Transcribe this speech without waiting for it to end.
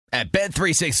At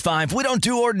Bet365, we don't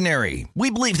do ordinary. We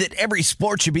believe that every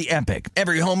sport should be epic.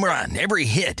 Every home run, every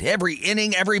hit, every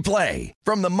inning, every play.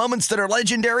 From the moments that are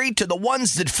legendary to the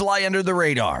ones that fly under the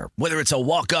radar. Whether it's a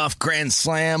walk-off grand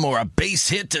slam or a base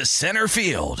hit to center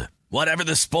field. Whatever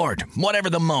the sport, whatever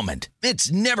the moment.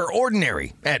 It's never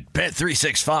ordinary at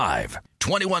Bet365.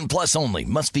 21 plus only.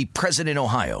 Must be present in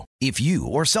Ohio. If you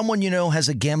or someone you know has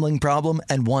a gambling problem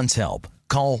and wants help,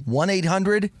 call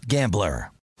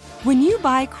 1-800-GAMBLER. When you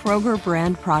buy Kroger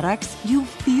brand products, you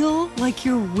feel like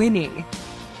you're winning.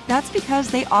 That's because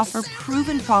they offer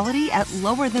proven quality at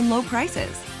lower than low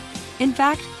prices. In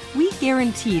fact, we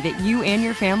guarantee that you and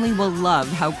your family will love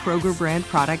how Kroger brand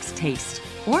products taste,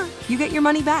 or you get your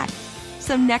money back.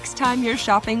 So next time you're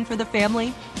shopping for the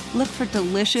family, look for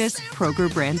delicious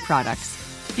Kroger brand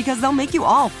products, because they'll make you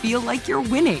all feel like you're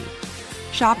winning.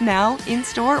 Shop now,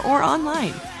 in-store, or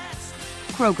online.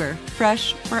 Kroger,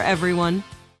 fresh for everyone.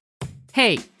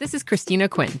 Hey, this is Christina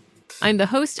Quinn. I'm the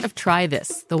host of Try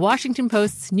This, the Washington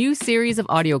Post's new series of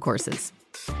audio courses.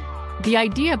 The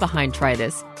idea behind Try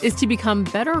This is to become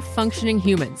better functioning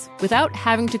humans without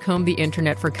having to comb the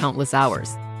internet for countless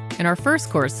hours. In our first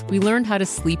course, we learned how to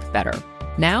sleep better.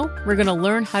 Now, we're going to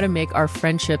learn how to make our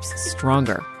friendships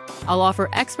stronger. I'll offer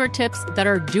expert tips that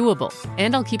are doable,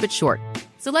 and I'll keep it short.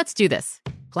 So let's do this.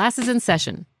 Class is in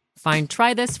session. Find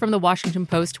Try This from the Washington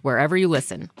Post wherever you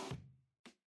listen.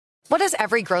 What does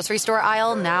every grocery store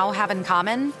aisle now have in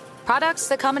common? Products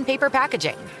that come in paper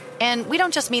packaging. And we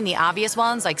don't just mean the obvious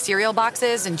ones like cereal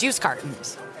boxes and juice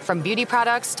cartons. From beauty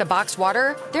products to boxed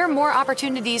water, there are more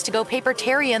opportunities to go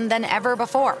papertarian than ever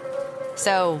before.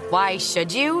 So why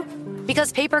should you?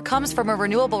 Because paper comes from a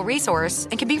renewable resource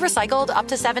and can be recycled up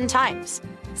to 7 times.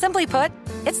 Simply put,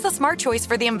 it's the smart choice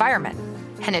for the environment.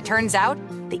 And it turns out,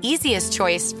 the easiest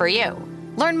choice for you.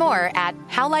 Learn more at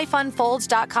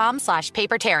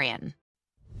howlifeunfolds.com/papertarian.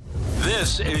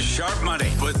 This is Sharp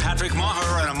Money with Patrick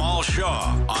Maher and Amal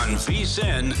Shaw on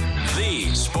VSiN,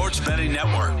 the Sports Betting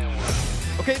Network.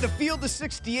 Okay, the field of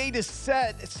 68 is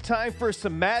set. It's time for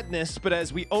some madness. But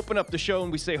as we open up the show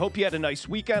and we say, hope you had a nice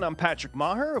weekend, I'm Patrick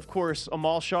Maher. Of course,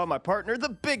 Amal Shaw, my partner, the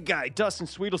big guy, Dustin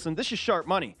Sweetelson. This is Sharp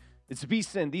Money. It's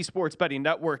VSiN, the Sports Betting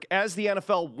Network. As the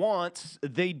NFL wants,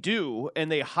 they do,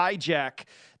 and they hijack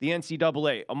the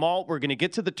NCAA. Amal, we're going to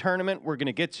get to the tournament. We're going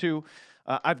to get to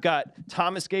I've got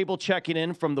Thomas Gable checking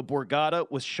in from the Borgata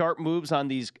with sharp moves on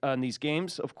these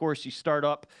games. Of course, you start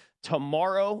up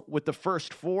tomorrow with the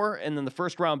first 4, and then the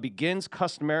first round begins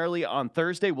customarily on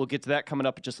Thursday. We'll get to that coming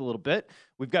up in just a little bit.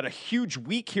 We've got a huge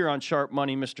week here on Sharp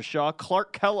Money, Mr. Shaw.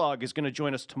 Clark Kellogg is going to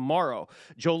join us tomorrow.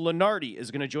 Joe Lunardi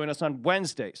is going to join us on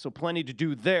Wednesday, so plenty to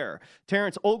do there.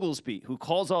 Terrence Oglesby, who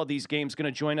calls all these games,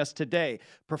 going to join us today.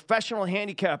 Professional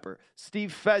handicapper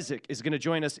Steve Fezzik is going to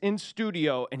join us in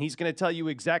studio, and he's going to tell you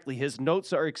exactly. His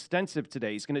notes are extensive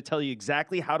today. He's going to tell you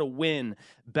exactly how to win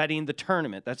betting the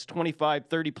tournament. That's 25,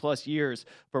 30-plus years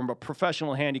from a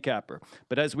professional handicapper.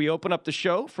 But as we open up the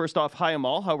show, first off, hi,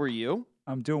 Amal. How are you?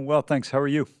 I'm doing well, thanks. How are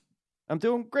you? I'm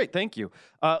doing great, thank you.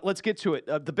 Let's get to it.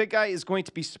 The big guy is going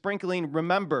to be sprinkling.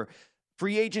 Remember,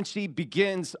 free agency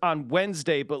begins on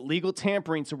Wednesday, but legal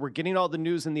tampering, so we're getting all the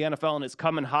news in the NFL, and it's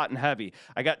coming hot and heavy.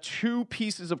 I got 2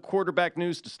 pieces of quarterback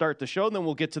news to start the show, and then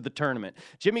we'll get to the tournament.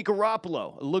 Jimmy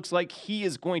Garoppolo, it looks like he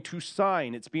is going to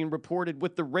sign. It's being reported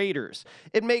with the Raiders.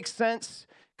 It makes sense.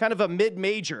 Kind of a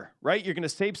mid-major, right? You're going to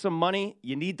save some money.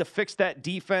 You need to fix that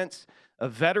defense. A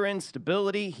veteran,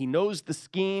 stability. He knows the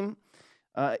scheme.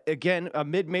 Again, a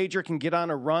mid-major can get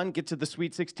on a run, get to the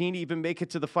Sweet 16, even make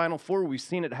it to the Final Four. We've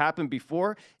seen it happen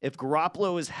before. If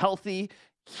Garoppolo is healthy,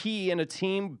 he and a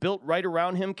team built right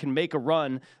around him can make a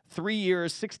run. 3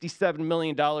 years, $67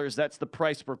 million. That's the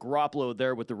price for Garoppolo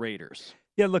there with the Raiders.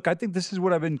 Yeah, look, I think this is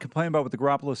what I've been complaining about with the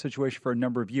Garoppolo situation for a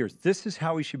number of years. This is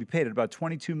how he should be paid at about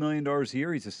 $22 million a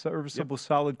year. He's a serviceable,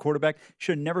 solid quarterback.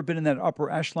 Should have never been in that upper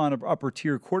echelon of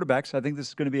upper-tier quarterbacks. I think this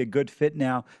is going to be a good fit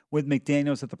now with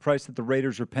McDaniels at the price that the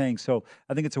Raiders are paying. So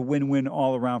I think it's a win-win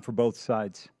all around for both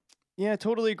sides. Yeah, I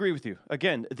totally agree with you.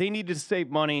 Again, they needed to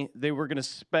save money. They were going to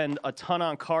spend a ton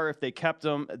on Carr if they kept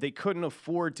him. They couldn't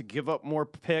afford to give up more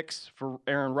picks for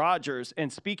Aaron Rodgers.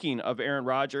 And speaking of Aaron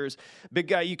Rodgers, big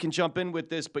guy, you can jump in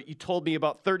with this, but you told me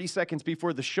about 30 seconds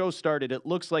before the show started, it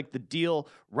looks like the deal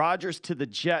Rodgers to the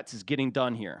Jets is getting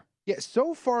done here. Yeah,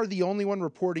 so far the only one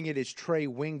reporting it is Trey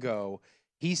Wingo.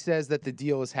 He says that the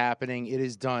deal is happening. It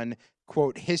is done.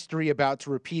 Quote, history about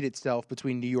to repeat itself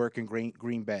between New York and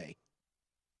Green Bay.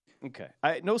 Okay.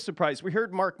 No surprise. We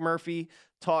heard Mark Murphy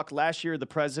talk last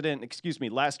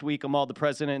week, Amal, the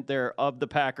president there of the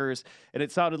Packers, and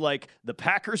it sounded like the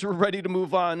Packers were ready to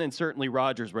move on, and certainly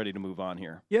Rodgers ready to move on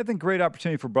here. Yeah, I think great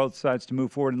opportunity for both sides to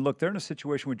move forward. And look, they're in a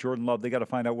situation with Jordan Love. They got to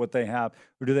find out what they have,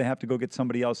 or do they have to go get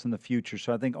somebody else in the future?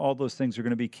 So I think all those things are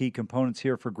going to be key components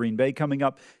here for Green Bay coming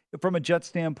up. From a Jets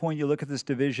standpoint, you look at this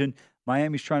division,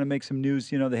 Miami's trying to make some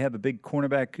news. You know, they have a big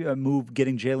cornerback move,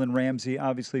 getting Jalen Ramsey,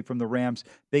 obviously, from the Rams.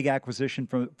 Big acquisition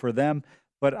for them.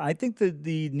 But I think that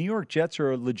the New York Jets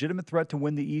are a legitimate threat to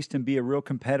win the East and be a real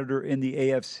competitor in the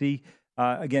AFC.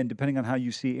 Again, depending on how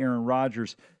you see Aaron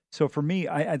Rodgers. So for me,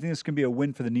 I think it's going to be a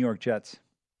win for the New York Jets.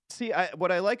 See,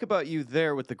 what I like about you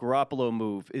there with the Garoppolo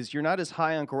move is you're not as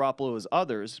high on Garoppolo as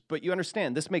others, but you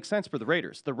understand this makes sense for the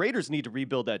Raiders. The Raiders need to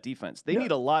rebuild that defense. They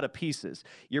need a lot of pieces.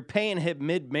 You're paying him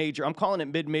mid-major. I'm calling it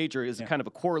mid-major as a kind of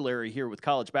a corollary here with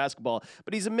college basketball,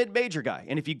 but he's a mid-major guy.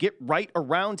 And if you get right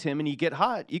around him and you get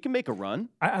hot, you can make a run.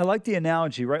 I like the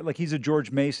analogy, right? Like he's a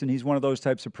George Mason. He's one of those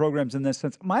types of programs in this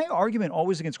sense. My argument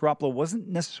always against Garoppolo wasn't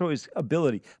necessarily his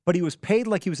ability, but he was paid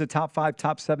like he was a top 5,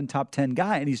 top 7, top 10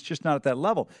 guy, and he's just not at that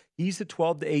level. He's a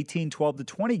 12 to 18, 12 to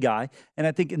 20 guy. And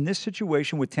I think in this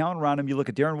situation with talent around him, you look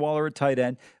at Darren Waller at tight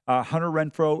end, Hunter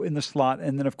Renfrow in the slot,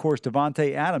 and then, of course,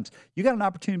 Devontae Adams. You got an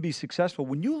opportunity to be successful.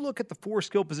 When you look at the 4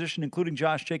 skill position, including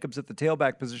Josh Jacobs at the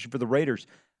tailback position for the Raiders,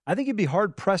 I think you'd be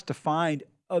hard-pressed to find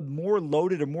a more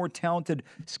loaded or more talented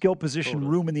skill position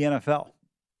room in the NFL.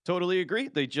 Totally agree.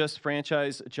 They just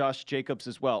franchised Josh Jacobs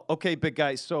as well. Okay, big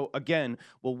guy. So, again,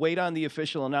 we'll wait on the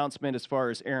official announcement as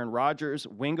far as Aaron Rodgers.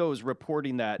 Wingo is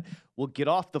reporting that we'll get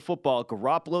off the football.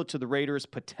 Garoppolo to the Raiders,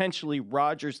 potentially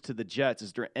Rodgers to the Jets.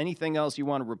 Is there anything else you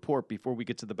want to report before we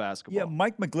get to the basketball? Yeah,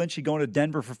 Mike McGlinchey going to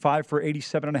Denver for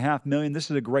 $87.5 million. This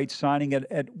is a great signing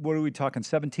at what are we talking,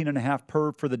 17.5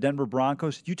 per for the Denver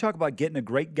Broncos. You talk about getting a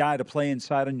great guy to play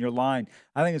inside on your line.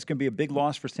 I think it's going to be a big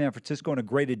loss for San Francisco and a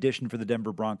great addition for the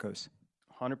Denver Broncos.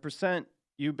 100%.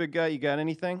 You, big guy, you got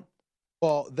anything?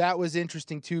 Well, that was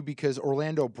interesting, too, because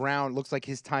Orlando Brown looks like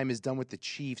his time is done with the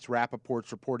Chiefs.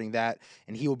 Rappaport's reporting that.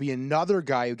 And he will be another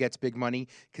guy who gets big money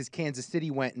because Kansas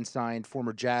City went and signed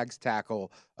former Jags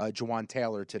tackle Jawan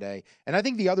Taylor today. And I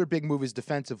think the other big move is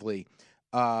defensively.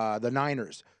 The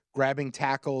Niners grabbing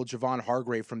tackle Javon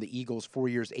Hargrave from the Eagles, 4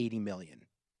 years, $80 million.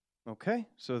 Okay,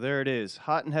 so there it is.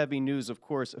 Hot and heavy news, of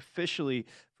course. Officially,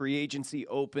 free agency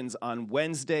opens on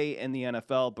Wednesday in the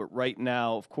NFL, but right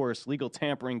now, of course, legal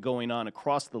tampering going on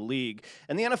across the league.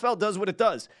 And the NFL does what it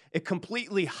does. It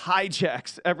completely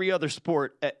hijacks every other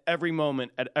sport at every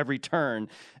moment, at every turn,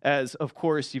 as, of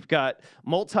course, you've got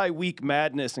multi-week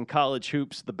madness in college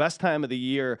hoops, the best time of the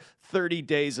year, 30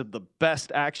 days of the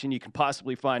best action you can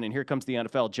possibly find, and here comes the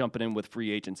NFL jumping in with free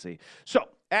agency. So,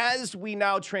 as we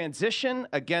now transition,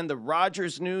 again, the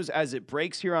Rodgers news as it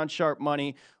breaks here on Sharp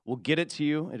Money, we'll get it to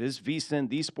you. It is VSiN,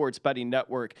 the Sports Betting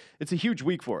Network. It's a huge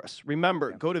week for us.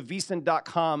 Remember, go to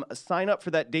VSiN.com, sign up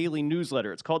for that daily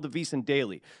newsletter. It's called the VSiN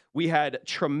Daily. We had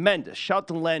tremendous, shout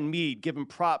to Len Mead, giving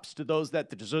props to those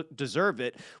that deserve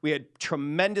it. We had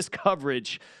tremendous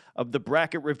coverage of the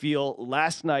bracket reveal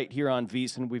last night here on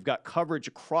VSiN. We've got coverage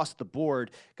across the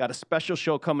board. Got a special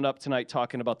show coming up tonight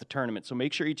talking about the tournament. So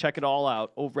make sure you check it all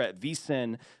out over at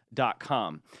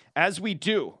vsin.com. As we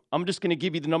do, I'm just going to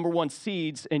give you the number 1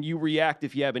 seeds and you react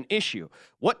if you have an issue.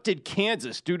 What did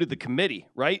Kansas do to the committee,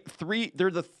 right? They're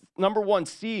the number 1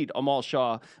 seed, Amal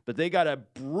Shaw, but they got a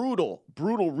brutal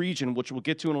region, which we'll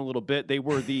get to in a little bit. They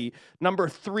were the number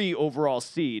 3 overall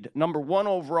seed. Number 1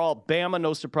 overall, Bama,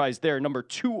 no surprise there. Number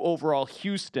 2 overall,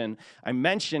 Houston. I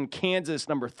mentioned Kansas,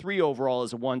 number 3 overall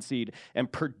as a 1 seed,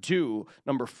 and Purdue,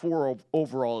 number 4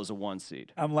 overall as a 1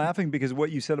 seed. I'm laughing because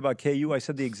what you said about KU, I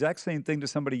said the exact same thing to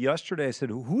somebody yesterday. I said,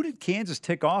 who did Kansas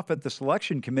tick off at the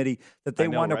selection committee that they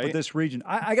wound up with this region?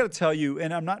 I got to tell you,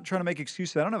 and I'm not trying to make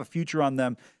excuses. I don't have a future on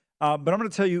them. But I'm going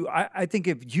to tell you, I think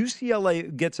if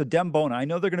UCLA gets a Dembona, I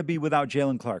know they're going to be without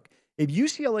Jalen Clark. If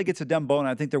UCLA gets a Dembona,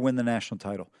 I think they're winning the national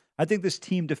title. I think this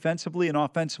team defensively and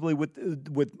offensively with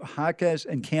Jaquez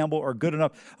and Campbell are good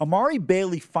enough. Amari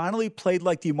Bailey finally played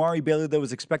like the Amari Bailey that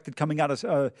was expected coming out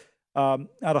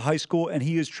of high school, and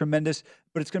he is tremendous.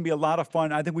 But it's going to be a lot of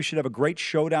fun. I think we should have a great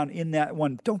showdown in that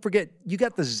one. Don't forget, you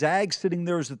got the Zags sitting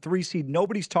there as the 3 seed.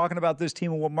 Nobody's talking about this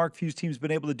team and what Mark Few's team's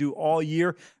been able to do all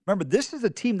year. Remember, this is a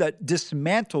team that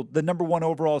dismantled the number 1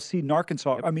 overall seed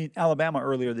in Alabama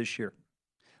earlier this year.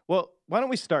 Well, why don't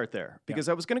we start there? Because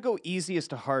I was going to go easiest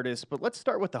to hardest, but let's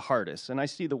start with the hardest. And I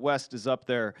see the West is up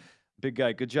there. Big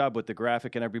guy, good job with the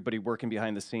graphic and everybody working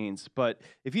behind the scenes. But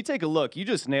if you take a look, you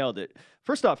just nailed it.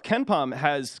 First off, KenPom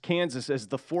has Kansas as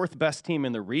the 4th best team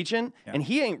in the region, and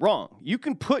he ain't wrong. You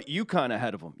can put UConn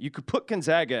ahead of them. You could put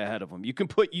Gonzaga ahead of them. You can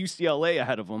put UCLA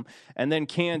ahead of them, and then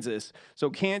Kansas.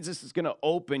 So Kansas is going to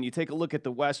open. You take a look at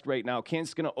the West right now. Kansas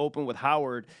is going to open with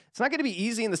Howard. It's not going to be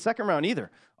easy in the second round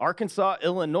either. Arkansas,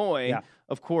 Illinois,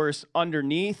 of course,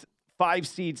 underneath. 5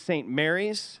 seed St.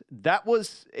 Mary's. That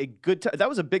was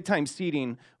a big time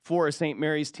seeding for a St.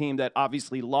 Mary's team that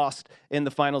obviously lost in the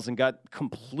finals and got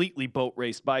completely boat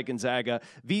raced by Gonzaga.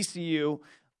 VCU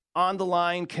on the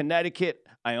line, Connecticut,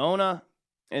 Iona,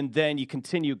 and then you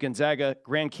continue Gonzaga,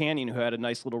 Grand Canyon, who had a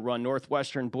nice little run,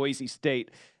 Northwestern, Boise State.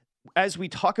 As we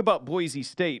talk about Boise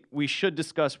State, we should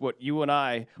discuss what you and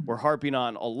I were harping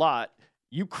on a lot.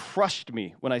 You crushed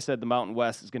me when I said the Mountain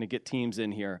West is going to get teams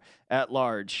in here at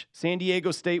large. San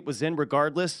Diego State was in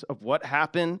regardless of what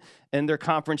happened in their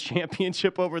conference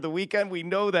championship over the weekend. We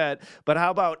know that. But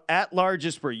how about at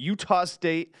larges for Utah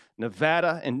State,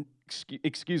 Nevada, and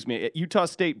Utah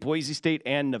State, Boise State,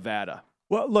 and Nevada?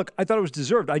 Well, look, I thought it was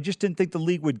deserved. I just didn't think the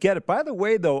league would get it. By the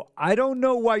way, though, I don't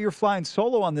know why you're flying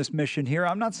solo on this mission here.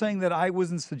 I'm not saying that I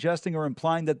wasn't suggesting or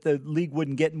implying that the league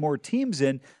wouldn't get more teams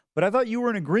in. But I thought you were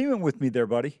in agreement with me there,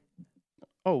 buddy.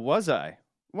 Oh, was I?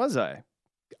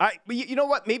 You know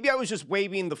what? Maybe I was just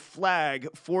waving the flag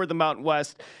for the Mountain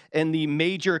West and the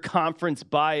major conference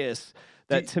bias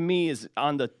that to me is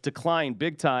on the decline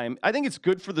big time. I think it's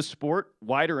good for the sport,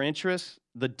 wider interest,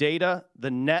 the data,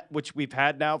 the net, which we've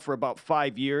had now for about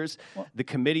 5 years. The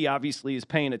committee obviously is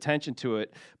paying attention to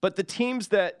it. But the teams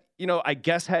that, I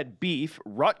guess had beef,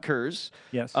 Rutgers,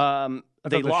 yes.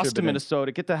 They lost to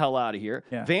Minnesota. Get the hell out of here.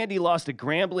 Yeah. Vandy lost to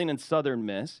Grambling and Southern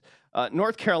Miss.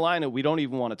 North Carolina, we don't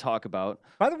even want to talk about.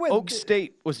 By the way, Oak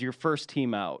State was your first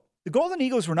team out. The Golden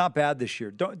Eagles were not bad this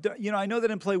year. I know they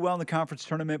didn't play well in the conference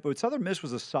tournament, but Southern Miss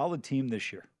was a solid team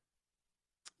this year.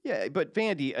 Yeah, but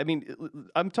Vandy,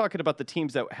 I'm talking about the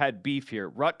teams that had beef here.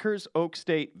 Rutgers, Oak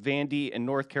State, Vandy, and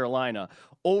North Carolina.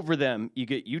 Over them, you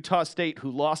get Utah State,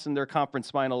 who lost in their conference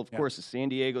final, of course, to San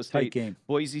Diego State,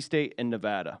 Boise State, and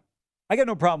Nevada. I got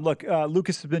no problem. Look,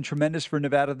 Lucas has been tremendous for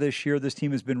Nevada this year. This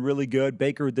team has been really good.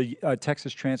 Baker, the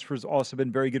Texas transfer, has also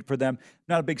been very good for them.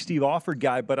 Not a big Steve Alford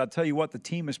guy, but I'll tell you what, the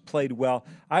team has played well.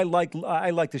 I like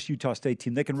this Utah State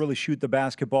team. They can really shoot the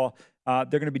basketball. They're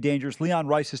going to be dangerous. Leon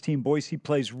Rice's team, Boise,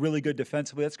 plays really good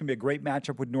defensively. That's going to be a great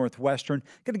matchup with Northwestern.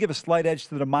 Going to give a slight edge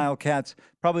to the Wildcats,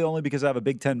 probably only because I have a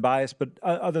Big Ten bias. But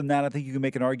other than that, I think you can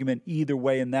make an argument either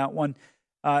way in that one.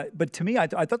 But to me, I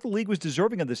thought the league was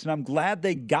deserving of this, and I'm glad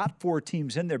they got 4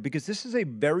 teams in there because this is a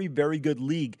very, very good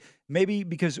league. Maybe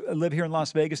because I live here in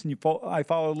Las Vegas and I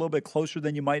follow a little bit closer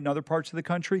than you might in other parts of the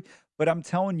country. But I'm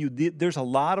telling you, there's a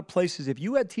lot of places. If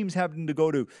you had teams having to go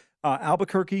to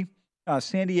Albuquerque,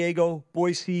 San Diego,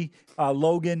 Boise,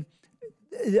 Logan,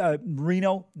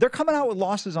 Reno, they're coming out with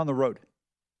losses on the road.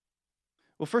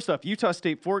 Well, first off, Utah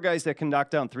State, 4 guys that can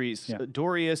knock down threes. Yeah.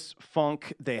 Dorius,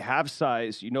 Funk, they have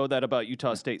size. You know that about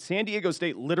Utah State. San Diego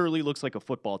State literally looks like a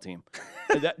football team.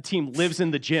 That team lives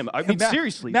in the gym.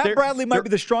 Seriously. Matt Bradley might be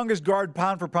the strongest guard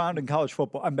pound for pound in college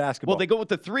football and basketball. Well, they go with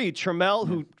the 3. Trammell,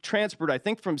 who transferred, I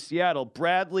think, from Seattle.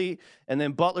 Bradley, and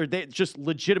then Butler. They just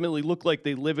legitimately look like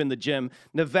they live in the gym.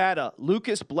 Nevada,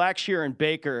 Lucas, Blackshear, and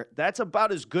Baker. That's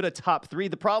about as good a top 3.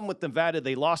 The problem with Nevada,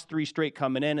 they lost 3 straight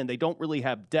coming in, and they don't really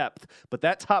have depth. But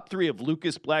that top 3 of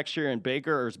Lucas, Blackshear, and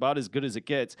Baker is about as good as it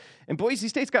gets. And Boise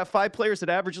State's got 5 players that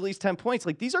average at least 10 points.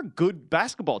 These are good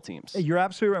basketball teams. You're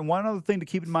absolutely right. And one other thing to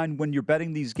keep in mind when you're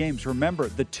betting these games, remember,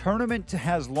 the tournament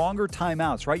has longer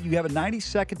timeouts, right? You have a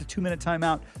 90-second to 2-minute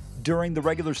timeout during the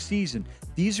regular season.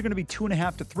 These are going to be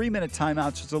 2.5 to 3-minute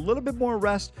timeouts. So it's a little bit more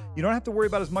rest. You don't have to worry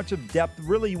about as much of depth.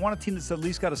 Really, you want a team that's at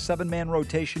least got a 7-man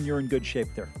rotation. You're in good shape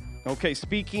there. Okay,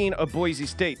 speaking of Boise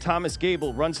State, Thomas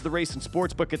Gable runs the race and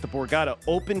sportsbook at the Borgata.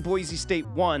 Open Boise State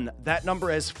 1. That number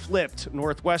has flipped.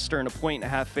 Northwestern, a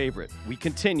 1.5 favorite. We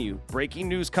continue. Breaking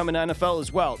news coming to NFL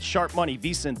as well. Sharp Money,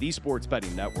 VSiN, the Sports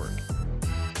Betting Network.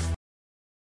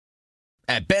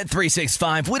 At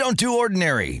Bet365, we don't do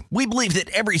ordinary. We believe that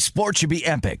every sport should be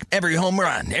epic. Every home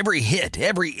run, every hit,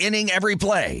 every inning, every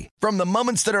play. From the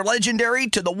moments that are legendary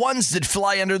to the ones that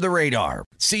fly under the radar.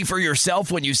 See for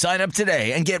yourself when you sign up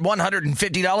today and get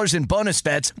 $150 in bonus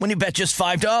bets when you bet just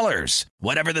 $5.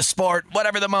 Whatever the sport,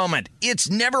 whatever the moment, it's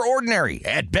never ordinary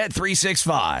at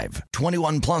Bet365.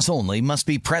 21 plus only. Must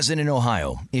be present in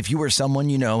Ohio. If you or someone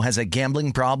you know has a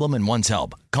gambling problem and wants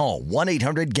help, call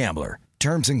 1-800-GAMBLER.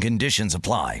 Terms and conditions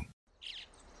apply.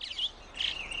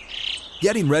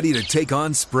 Getting ready to take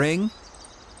on spring?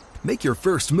 Make your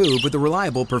first move with the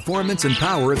reliable performance and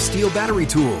power of Steel battery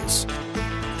tools.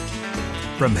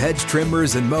 From hedge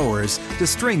trimmers and mowers to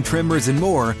string trimmers and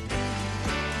more,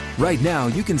 right now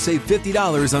you can save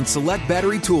 $50 on select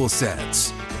battery tool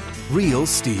sets. Real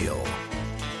STIHL.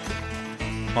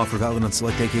 Offer valid on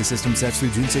select AK system sets through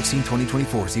June 16,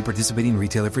 2024. See participating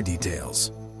retailer for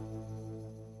details.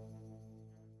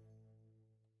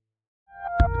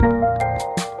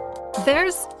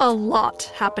 There's a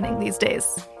lot happening these days,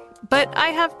 but I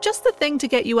have just the thing to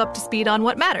get you up to speed on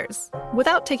what matters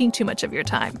without taking too much of your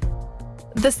time.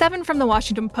 The 7 from the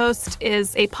Washington Post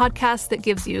is a podcast that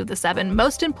gives you the 7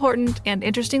 most important and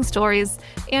interesting stories,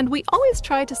 and we always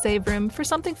try to save room for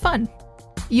something fun.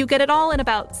 You get it all in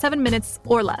about 7 minutes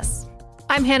or less.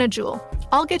 I'm Hannah Jewell.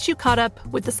 I'll get you caught up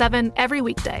with the 7 every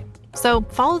weekday. So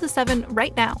follow the 7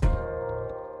 right now.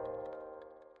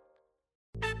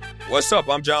 What's up?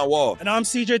 I'm John Wall. And I'm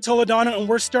CJ Toledano, and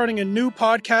we're starting a new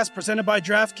podcast presented by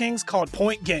DraftKings called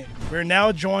Point Game. We're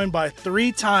now joined by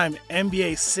 3-time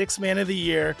NBA Sixth Man of the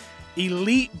Year,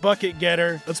 elite bucket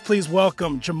getter. Let's please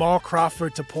welcome Jamal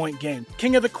Crawford to Point Game.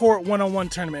 King of the Court one-on-one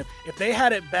tournament. If they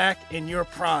had it back in your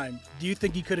prime, do you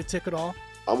think you could have took it all?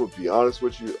 I'm going to be honest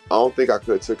with you. I don't think I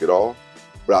could have took it all,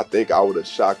 but I think I would have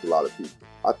shocked a lot of people.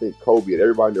 I think Kobe and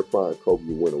everybody in their prime, Kobe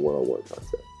would win a one-on-one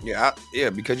contest. Yeah,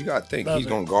 because you got to think he's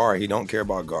going to guard. He don't care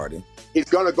about guarding. He's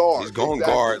going to guard. He's going to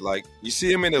guard. Like, you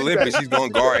see him in the Olympics, he's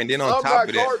going to guard. And then on top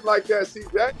of that. Like that, see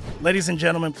that? Ladies and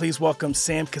gentlemen, please welcome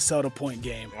Sam Cassell to Point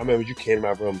Game. I remember you came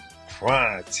out from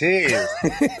prime 10.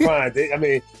 I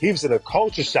mean, he was in a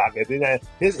culture shock. And then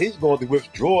he's going through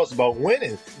withdrawals about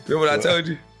winning. Remember what I told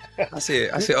you? I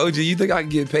said, OG, you think I can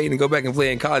get paid and go back and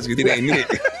play in college because it ain't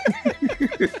it?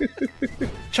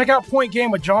 Check out Point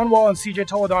Game with John Wall and CJ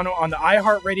Toledano on the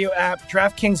iHeartRadio app,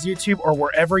 DraftKings YouTube, or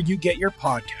wherever you get your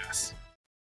podcasts.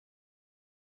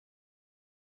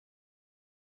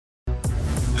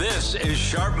 This is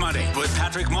Sharp Money with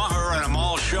Patrick Maher and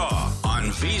Amal Shaw on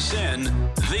VSiN,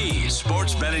 the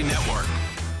Sports Betting Network.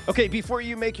 Okay, before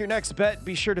you make your next bet,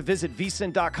 be sure to visit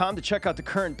vsin.com to check out the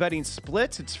current betting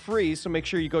splits. It's free, so make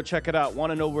sure you go check it out.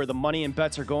 Want to know where the money and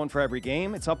bets are going for every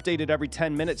game? It's updated every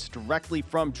 10 minutes directly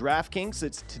from DraftKings.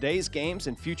 It's today's games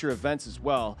and future events as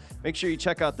well. Make sure you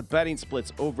check out the betting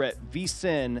splits over at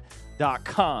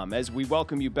vsin.com as we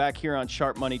welcome you back here on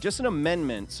Sharp Money. Just an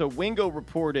amendment. So Wingo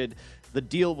reported the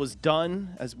deal was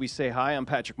done. As we say hi, I'm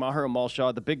Patrick Maher, Amal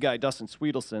Shaw, the big guy, Dustin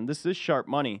Sweetelson. This is Sharp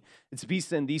Money. It's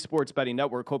VSiN, the Sports Betting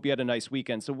Network. Hope you had a nice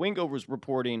weekend. So Wingo was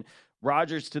reporting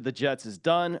Rodgers to the Jets is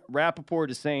done. Rappaport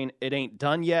is saying it ain't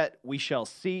done yet. We shall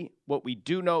see. What we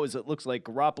do know is it looks like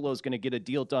Garoppolo is going to get a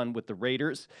deal done with the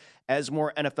Raiders. As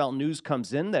more NFL news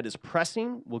comes in that is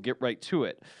pressing, we'll get right to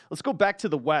it. Let's go back to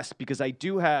the West because I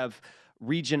do have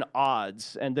region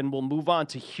odds, and then we'll move on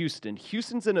to Houston.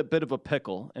 Houston's in a bit of a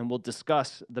pickle, and we'll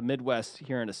discuss the Midwest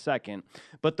here in a second.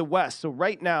 But the West, so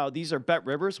right now, these are Bet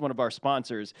Rivers, one of our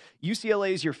sponsors.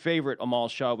 UCLA is your favorite, Amal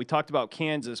Shaw. We talked about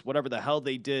Kansas, whatever the hell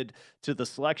they did to the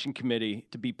selection committee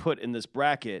to be put in this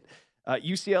bracket.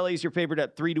 UCLA is your favorite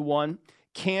at 3-1.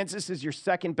 Kansas is your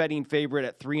second betting favorite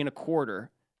at 3.25.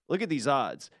 Look at these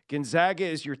odds. Gonzaga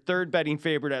is your third betting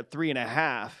favorite at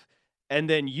 3.5. And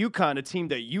then UConn, a team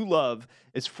that you love,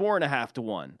 is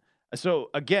 4.5-1. So,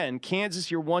 again,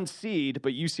 Kansas, your 1 seed,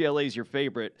 but UCLA is your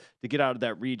favorite to get out of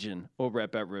that region over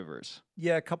at Bet Rivers.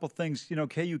 Yeah, a couple things. You know,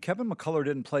 KU, Kevin McCullough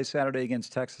didn't play Saturday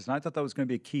against Texas, and I thought that was going to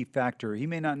be a key factor. He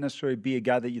may not necessarily be a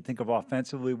guy that you think of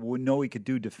offensively, but we know he could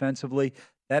do defensively.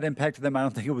 That impacted them. I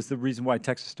don't think it was the reason why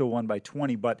Texas still won by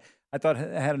 20, but I thought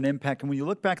it had an impact. And when you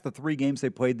look back at the 3 games they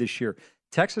played this year,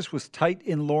 Texas was tight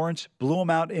in Lawrence, blew them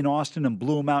out in Austin, and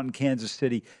blew them out in Kansas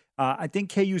City. I think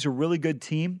KU's a really good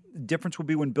team. The difference will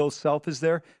be when Bill Self is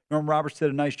there. Norm Roberts did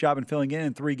a nice job in filling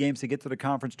in 3 games to get to the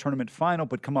conference tournament final,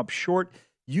 but come up short.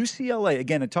 UCLA,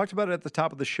 again, I talked about it at the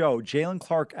top of the show, Jalen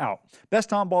Clark out.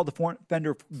 Best on-ball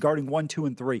defender guarding 1, 2,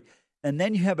 and 3. And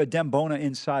then you have a Dembona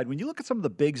inside. When you look at some of the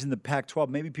bigs in the Pac-12,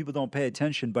 maybe people don't pay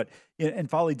attention, but and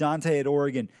Folly Dante at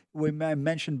Oregon, we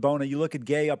mentioned Bona. You look at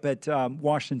Gay up at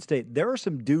Washington State. There are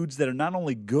some dudes that are not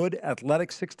only good,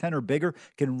 athletic, 6'10" or bigger,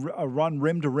 can run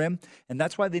rim to rim, and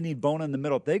that's why they need Bona in the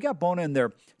middle. If they got Bona in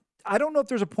there, I don't know if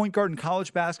there's a point guard in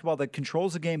college basketball that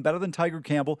controls the game better than Tiger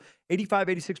Campbell. 85,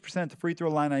 86% at the free throw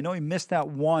line. I know he missed that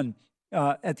one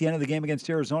at the end of the game against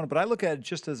Arizona, but I look at it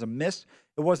just as a miss.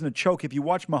 It wasn't a choke. If you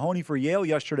watch Mahoney for Yale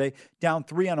yesterday, down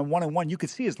 3 on a 1-and-1, you could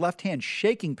see his left hand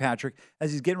shaking, Patrick,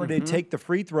 as he's getting ready to take the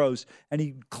free throws, and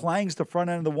he clangs the front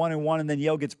end of the 1-and-1, and then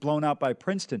Yale gets blown out by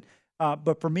Princeton.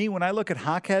 But for me, when I look at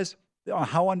Jaquez,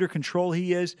 how under control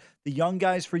he is, the young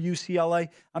guys for UCLA,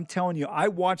 I'm telling you, I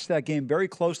watched that game very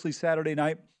closely Saturday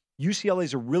night. UCLA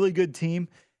is a really good team.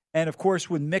 And, of course,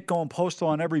 with Mick going postal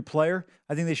on every player,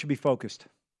 I think they should be focused.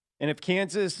 And if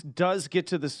Kansas does get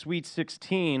to the Sweet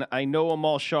 16, I know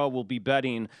Amal Shaw will be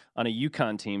betting on a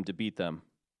UConn team to beat them.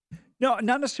 No,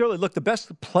 not necessarily. Look, the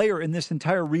best player in this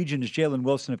entire region is Jalen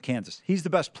Wilson of Kansas. He's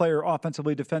the best player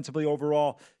offensively, defensively,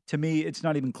 overall. To me, it's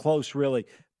not even close, really.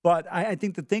 But I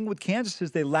think the thing with Kansas is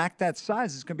they lack that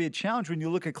size. It's going to be a challenge when you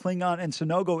look at Klingon and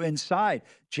Sonogo inside.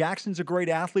 Jackson's a great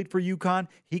athlete for UConn.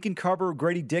 He can cover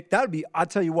Grady Dick. That would be, I'll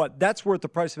tell you what, that's worth the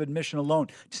price of admission alone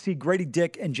to see Grady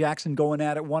Dick and Jackson going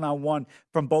at it one-on-one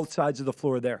from both sides of the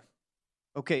floor there.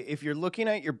 Okay, if you're looking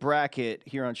at your bracket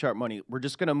here on Sharp Money, we're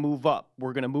just going to move up.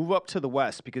 We're going to move up to the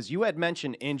West because you had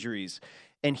mentioned injuries,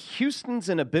 and Houston's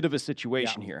in a bit of a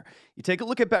situation here. You take a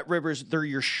look at Bet Rivers, they're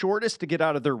your shortest to get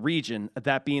out of their region,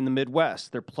 that being the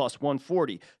Midwest. They're plus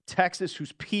 140. Texas,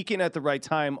 who's peaking at the right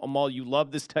time. Amal, you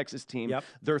love this Texas team.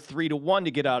 They're 3-1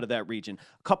 to get out of that region.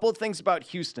 A couple of things about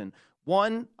Houston.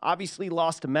 One, obviously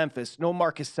lost to Memphis. No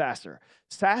Marcus Sasser.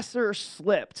 Sasser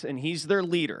slipped, and he's their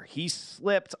leader. He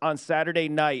slipped on Saturday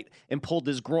night and pulled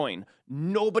his groin.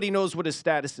 Nobody knows what his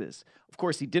status is. Of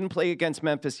course, he didn't play against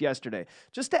Memphis yesterday.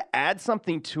 Just to add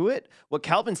something to it, what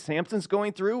Calvin Sampson's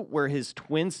going through, where his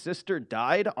twin sister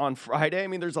died on Friday. I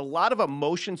mean, there's a lot of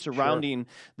emotion surrounding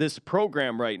this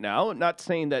program right now. Not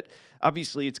saying that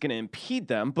obviously it's going to impede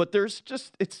them, but there's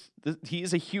just, he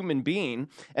is a human being.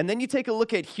 And then you take a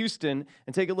look at Houston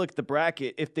and take a look at the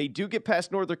bracket. If they do get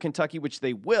past Northern Kentucky, which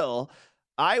they will,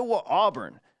 Iowa,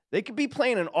 Auburn, they could be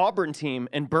playing an Auburn team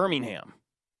in Birmingham.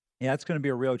 Yeah, it's going to be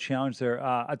a real challenge there.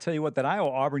 I'll tell you what, that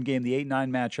Iowa-Auburn game, the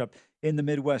 8-9 matchup in the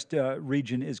Midwest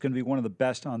region is going to be one of the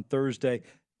best on Thursday.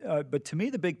 But to me,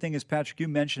 the big thing is, Patrick, you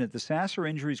mentioned it, the Sasser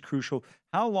injury is crucial.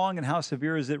 How long and how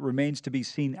severe is it remains to be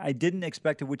seen. I didn't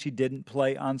expect it, which he didn't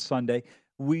play on Sunday.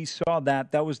 We saw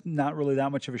that. That was not really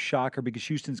that much of a shocker because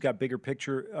Houston's got big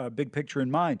picture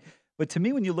in mind. But to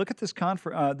me, when you look at this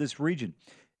this region,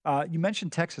 you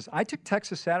mentioned Texas. I took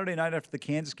Texas Saturday night after the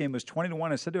Kansas game. It was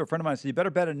 20-1. I said to a friend of mine, I said, you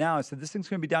better bet it now. I said, this thing's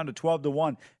going to be down to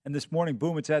 12-1. And this morning,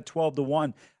 boom, it's at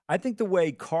 12-1. I think the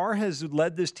way Carr has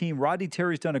led this team, Rodney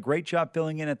Terry's done a great job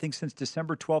filling in, I think, since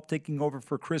December 12th, taking over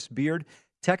for Chris Beard.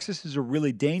 Texas is a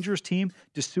really dangerous team.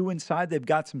 Dessou inside, they've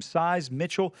got some size.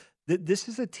 Mitchell, this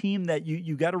is a team that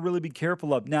you got to really be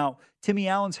careful of. Now, Timmy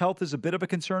Allen's health is a bit of a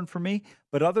concern for me.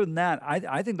 But other than that,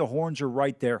 I think the Horns are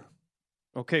right there.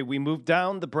 Okay, we move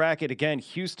down the bracket again.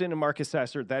 Houston and Marcus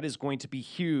Sasser, that is going to be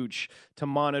huge to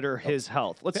monitor his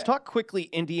health. Let's talk quickly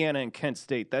Indiana and Kent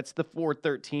State. That's the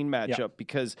 4-13 matchup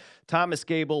because Thomas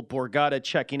Gable, Borgata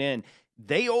checking in.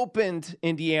 They opened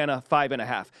Indiana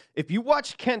 5.5. If you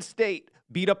watch Kent State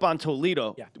beat up on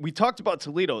Toledo, we talked about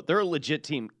Toledo. They're a legit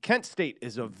team. Kent State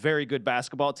is a very good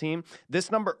basketball team.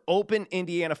 This number opened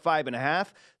Indiana 5.5.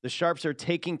 The Sharps are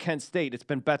taking Kent State. It's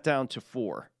been bet down to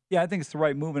 4. Yeah, I think it's the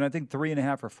right move, and I think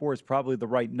 3.5 or 4 is probably the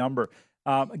right number.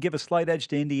 Give a slight edge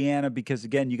to Indiana because,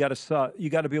 again, you got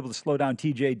to be able to slow down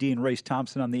TJD and Race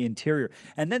Thompson on the interior.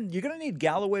 And then you're going to need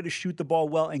Galloway to shoot the ball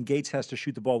well, and Gates has to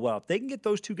shoot the ball well. If they can get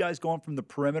those two guys going from the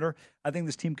perimeter, I think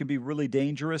this team can be really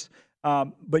dangerous.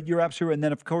 But you're absolutely right. And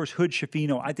then, of course, Hood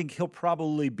Schifino. I think he'll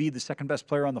probably be the second-best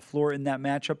player on the floor in that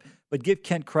matchup. But give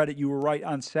Kent credit. You were right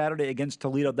on Saturday against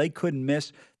Toledo. They couldn't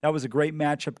miss. That was a great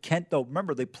matchup. Kent, though,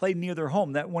 remember, they played near their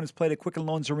home. That one is played at Quicken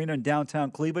Loans Arena in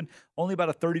downtown Cleveland. Only about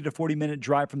a 30 to 40-minute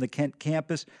drive from the Kent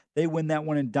campus. They win that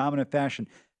one in dominant fashion.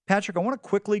 Patrick, I want to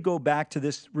quickly go back to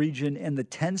this region and the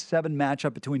 10-7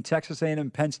 matchup between Texas A&M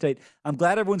and Penn State. I'm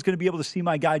glad everyone's going to be able to see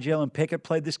my guy Jalen Pickett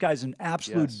play. This guy's an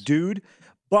absolute dude.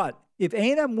 But if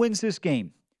A&M wins this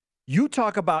game, you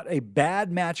talk about a bad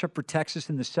matchup for Texas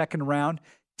in the second round.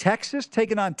 Texas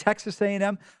taking on Texas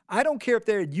A&M. I don't care if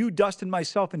they're you, Dustin,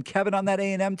 myself, and Kevin on that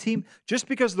A&M team. Just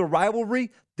because of the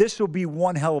rivalry, this will be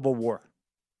one hell of a war.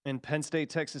 And Penn State,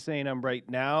 Texas A&M right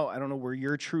now, I don't know where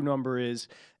your true number is.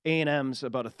 A&M's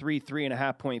about a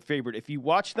 3.5 point favorite. If you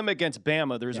watch them against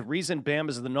Bama, there's a reason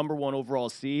Bama's the number 1 overall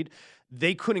seed.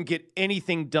 They couldn't get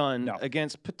anything done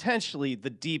against potentially the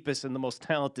deepest and the most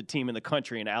talented team in the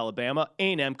country in Alabama.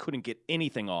 A&M couldn't get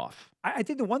anything off. I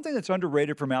think the one thing that's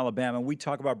underrated from Alabama, we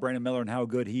talk about Brandon Miller and how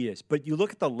good he is, but you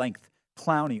look at the length,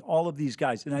 Clowney, all of these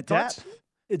guys, and I thought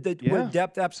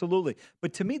depth, absolutely.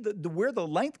 But to me, where the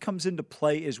length comes into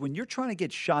play is when you're trying to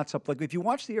get shots up. Like if you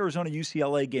watch the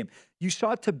Arizona-UCLA game, you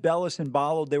saw Tabellis and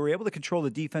Ballo. They were able to control the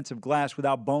defensive glass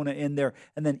without Bona in there,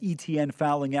 and then ETN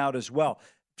fouling out as well.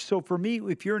 So for me,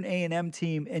 if you're an A&M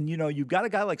team and, you've got a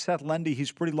guy like Seth Lundy,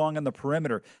 he's pretty long on the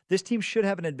perimeter. This team should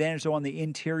have an advantage, though, on the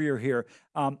interior here.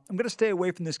 I'm going to stay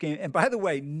away from this game. And by the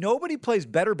way, nobody plays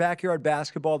better backyard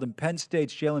basketball than Penn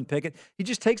State's Jalen Pickett. He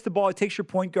just takes the ball, he takes your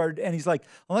point guard, and he's like,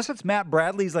 unless it's Matt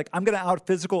Bradley, he's like, I'm going to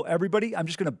out-physical everybody. I'm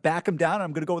just going to back him down, and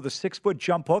I'm going to go with a 6-foot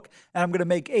jump hook, and I'm going to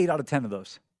make 8 out of 10 of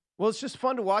those. Well, it's just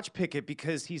fun to watch Pickett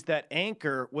because he's that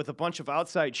anchor with a bunch of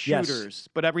outside shooters,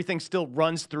 but everything still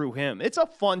runs through him. It's a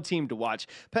fun team to watch.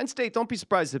 Penn State, don't be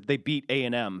surprised if they beat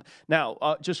A&M.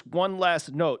 Now, just one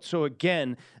last note. So,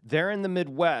 again, they're in the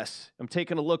Midwest. I'm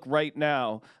taking a look right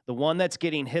now. The one that's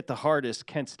getting hit the hardest,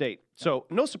 Kent State. So,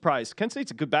 no surprise. Kent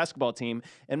State's a good basketball team,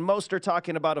 and most are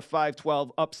talking about a 5-12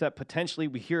 upset potentially.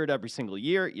 We hear it every single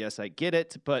year. Yes, I get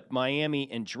it, but Miami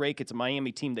and Drake, it's a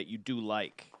Miami team that you do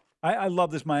like. I love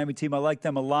this Miami team. I like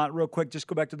them a lot. Real quick, just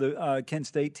go back to the Kent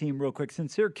State team real quick.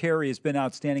 Sincere Carey has been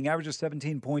outstanding. Averages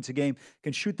 17 points a game.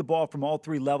 Can shoot the ball from all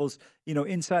 3 levels,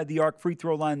 inside the arc, free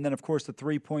throw line, and then, of course, the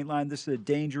 3-point line. This is a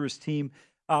dangerous team.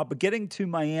 But getting to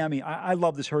Miami, I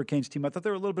love this Hurricanes team. I thought they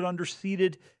were a little bit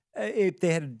underseeded. If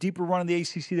they had a deeper run in the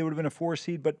ACC, they would have been a 4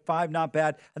 seed, but 5, not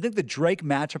bad. I think the Drake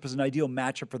matchup is an ideal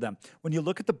matchup for them. When you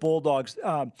look at the Bulldogs,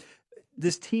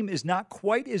 this team is not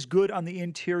quite as good on the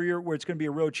interior where it's going to be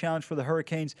a real challenge for the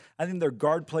Hurricanes. I think their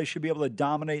guard play should be able to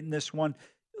dominate in this one.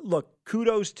 Look,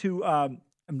 kudos to I'm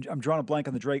drawing a blank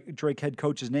on the Drake head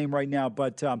coach's name right now,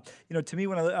 but to me,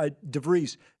 when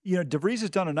DeVries, DeVries has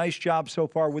done a nice job so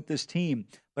far with this team,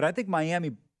 but I think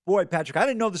Miami, boy, Patrick, I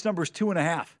didn't know this number is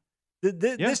 2.5.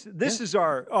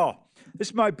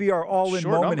 This might be our all-in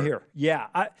Short moment number here. Yeah,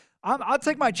 I'll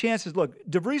take my chances. Look,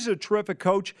 DeVries is a terrific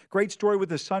coach. Great story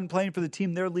with his son playing for the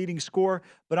team, their leading scorer.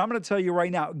 But I'm going to tell you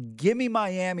right now, give me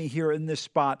Miami here in this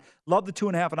spot. Love the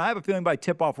 2.5, and I have a feeling by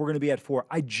tip-off we're going to be at 4.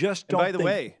 I just don't think. And by the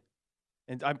way,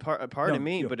 and I'm pardon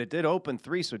me, but it did open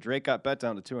 3, so Drake got bet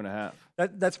down to 2.5.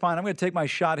 That's fine. I'm going to take my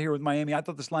shot here with Miami. I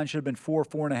thought this line should have been 4,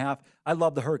 4.5. I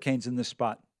love the Hurricanes in this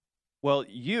spot. Well,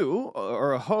 you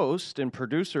are a host and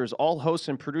producers, all hosts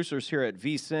and producers here at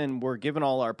VSiN. We're giving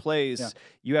all our plays. Yeah.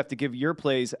 You have to give your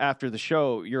plays after the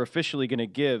show. You're officially going to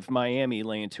give Miami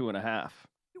laying 2.5.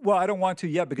 Well, I don't want to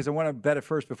yet because I want to bet it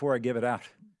first before I give it out.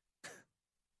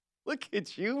 Look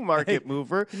at you, market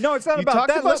mover. No, it's not about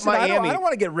that. Listen, Miami. I don't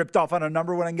want to get ripped off on a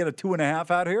number when I can get a 2.5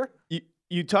 out here.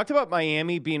 You talked about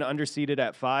Miami being underseeded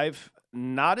at 5.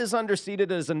 Not as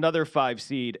underseeded as another 5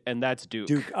 seed, and that's Duke.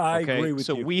 I agree with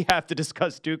you. So we have to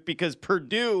discuss Duke because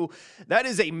Purdue, that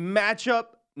is a matchup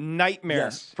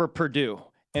nightmare for Purdue.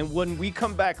 And when we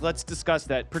come back, let's discuss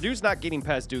that. Purdue's not getting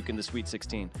past Duke in the Sweet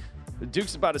 16.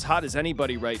 Duke's about as hot as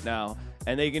anybody right now,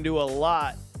 and they can do a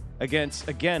lot against,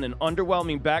 again, an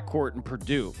underwhelming backcourt in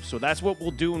Purdue. So that's what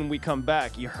we'll do when we come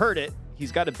back. You heard it.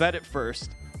 He's got to bet it first.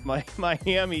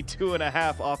 Miami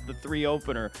 2.5 off the 3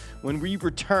 opener. When we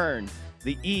return,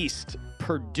 the East,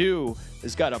 Purdue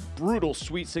has got a brutal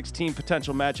Sweet 16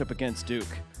 potential matchup against Duke.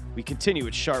 We continue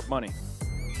at Sharp Money.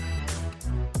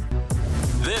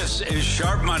 This is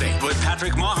Sharp Money with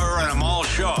Patrick Maher and Amal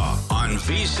Shaw on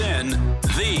VSiN,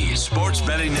 the Sports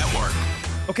Betting Network.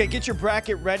 Okay, get your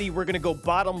bracket ready. We're going to go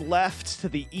bottom left to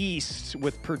the East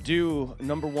with Purdue,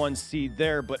 number 1 seed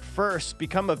there. But first,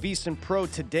 become a VSiN Pro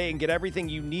today and get everything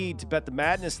you need to bet the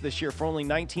madness this year for only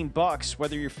 $19.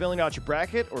 Whether you're filling out your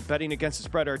bracket or betting against the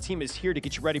spread, our team is here to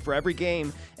get you ready for every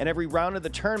game and every round of the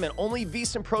tournament. Only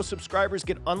VSiN Pro subscribers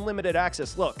get unlimited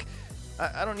access. Look,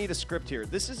 I don't need a script here.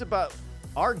 This is about...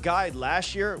 Our guide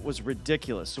last year was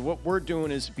ridiculous. So what we're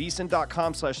doing is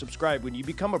vsin.com/subscribe. When you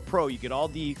become a pro, you get all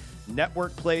the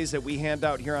network plays that we hand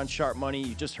out here on Sharp Money.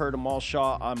 You just heard Amal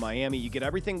Shaw on Miami. You get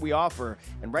everything we offer.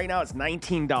 And right now it's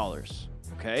 $19.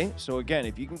 Okay? So again,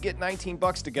 if you can get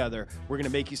 $19 together, we're going to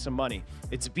make you some money.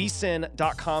 It's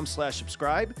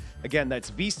vsin.com/subscribe. Again, that's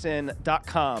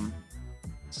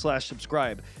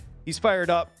vsin.com/subscribe. He's fired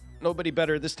up. Nobody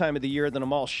better this time of the year than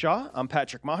Amal Shaw. I'm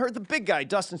Patrick Maher. The big guy,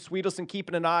 Dustin Sweetelson,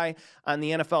 keeping an eye on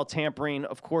the NFL tampering.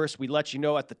 Of course, we let you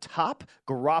know at the top,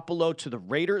 Garoppolo to the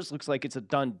Raiders. Looks like it's a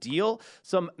done deal.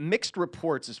 Some mixed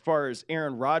reports as far as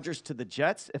Aaron Rodgers to the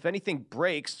Jets. If anything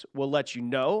breaks, we'll let you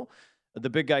know.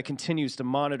 The big guy continues to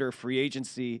monitor free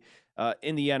agency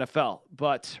in the NFL.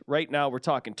 But right now, we're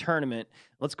talking tournament.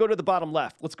 Let's go to the bottom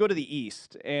left. Let's go to the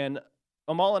East. And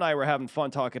Amal and I were having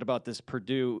fun talking about this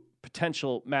Purdue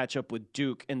potential matchup with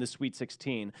Duke in the Sweet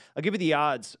 16. I'll give you the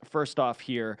odds first off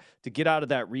here to get out of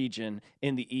that region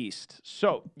in the East.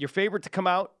 So your favorite to come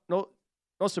out, no,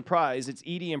 No surprise, it's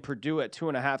Edie and Purdue at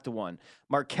 2.5 to 1.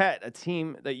 Marquette, a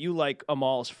team that you like,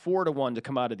 Amal, is 4 to 1 to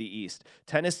come out of the East.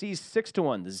 Tennessee's 6 to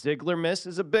 1. The Ziegler miss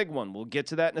is a big one. We'll get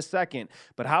to that in a second.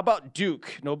 But how about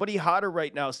Duke? Nobody hotter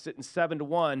right now, sitting 7 to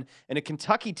 1, and a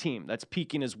Kentucky team that's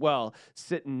peaking as well,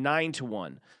 sitting 9 to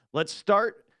 1. Let's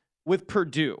start with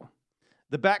Purdue.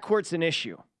 The backcourt's an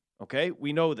issue. Okay,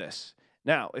 we know this.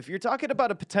 Now, if you're talking about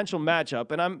a potential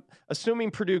matchup, and I'm assuming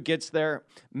Purdue gets there,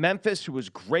 Memphis, who was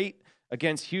great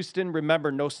against Houston.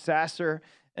 Remember, no Sasser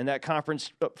in that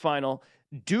conference final.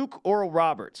 Duke, Oral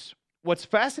Roberts. What's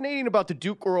fascinating about the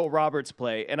Duke Oral Roberts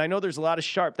play, and I know there's a lot of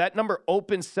sharp, that number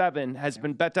open 7 has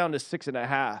been bet down to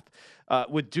 6.5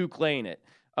 with Duke laying it.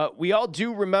 We all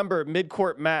do remember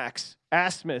midcourt max,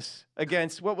 Asmus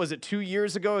against, what was it, 2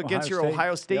 years ago against your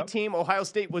Ohio State team? Ohio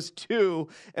State was 2,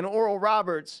 and Oral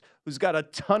Roberts, who's got a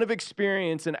ton of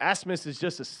experience, and Asmus is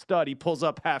just a stud. He pulls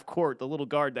up half court, the little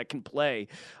guard that can play.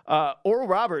 Oral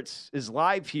Roberts is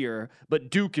live here, but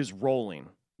Duke is rolling.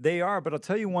 They are, but I'll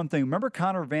tell you one thing. Remember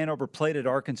Connor Vanover played at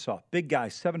Arkansas. Big guy,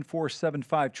 7'4",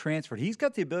 7'5", transferred. He's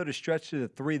got the ability to stretch to the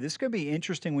 3. This is going to be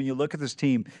interesting when you look at this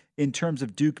team in terms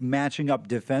of Duke matching up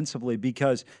defensively,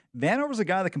 because Vanover's a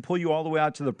guy that can pull you all the way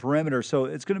out to the perimeter. So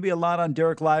it's going to be a lot on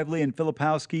Derek Lively and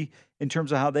Filipowski in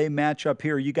terms of how they match up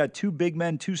here. You got 2 big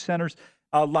men, 2 centers.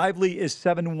 Lively is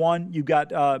 7'1". You got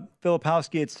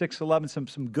Filipowski at 6'11",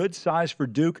 some good size for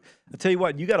Duke. I'll tell you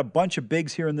what, you got a bunch of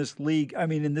bigs here in this league,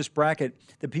 in this bracket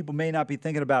that people may not be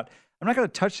thinking about. I'm not going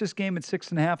to touch this game at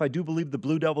 6.5. I do believe the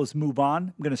Blue Devils move on.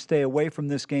 I'm going to stay away from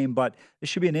this game, but it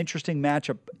should be an interesting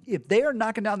matchup. If they are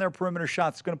knocking down their perimeter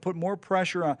shots, it's going to put more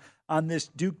pressure on this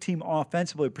Duke team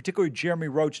offensively, particularly Jeremy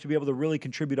Roach, to be able to really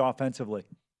contribute offensively.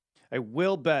 I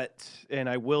will bet, and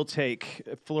I will take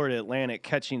Florida Atlantic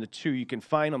catching the 2. You can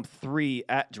find them 3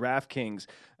 at DraftKings.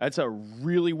 That's a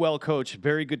really well-coached,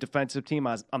 very good defensive team.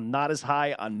 I'm not as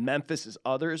high on Memphis as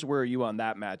others. Where are you on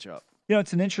that matchup?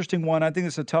 It's an interesting one. I think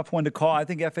it's a tough one to call. I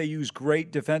think FAU's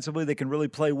great defensively. They can really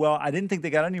play well. I didn't think they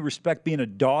got any respect being a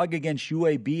dog against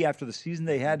UAB after the season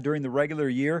they had during the regular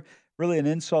year. Really an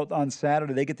insult on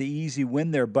Saturday. They get the easy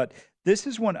win there. But this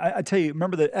is one, I tell you,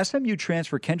 remember the SMU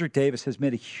transfer, Kendrick Davis, has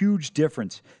made a huge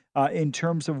difference in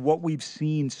terms of what we've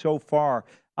seen so far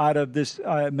out of this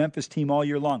Memphis team all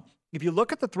year long. If you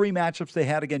look at the 3 matchups they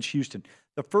had against Houston,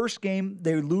 the first game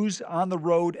they lose on the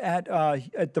road at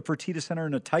the Fertitta Center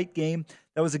in a tight game.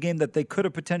 That was a game that they could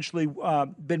have potentially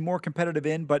been more competitive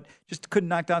in, but just couldn't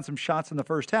knock down some shots in the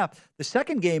first half. The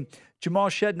second game, Jamal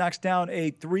Shedd knocks down a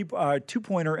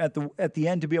 2-pointer at the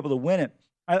end to be able to win it.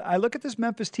 I look at this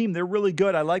Memphis team. They're really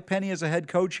good. I like Penny as a head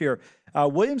coach here.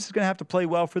 Williams is going to have to play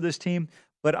well for this team,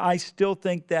 but I still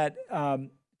think that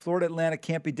Florida Atlantic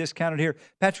can't be discounted here.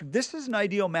 Patrick, this is an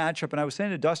ideal matchup, and I was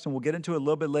saying to Dustin, we'll get into it a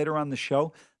little bit later on the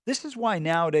show. This is why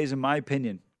nowadays, in my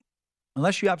opinion,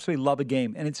 unless you absolutely love a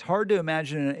game, and it's hard to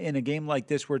imagine in a game like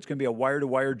this where it's going to be a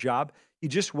wire-to-wire job, you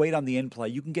just wait on the in-play.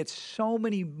 You can get so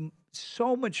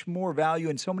much more value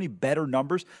and so many better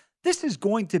numbers. This is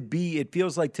going to be, it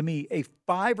feels like to me, a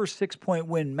 5 or 6 point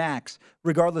win max,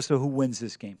 regardless of who wins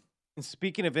this game. And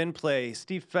speaking of in-play,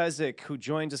 Steve Fezzik, who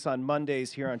joins us on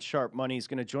Mondays here on Sharp Money, is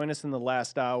going to join us in the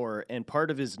last hour. And part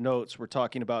of his notes, we're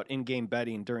talking about in-game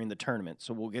betting during the tournament.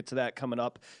 So we'll get to that coming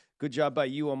up. Good job by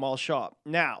you, Amal Shaw.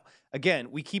 Now, again,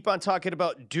 we keep on talking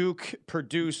about Duke,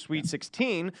 Purdue, Sweet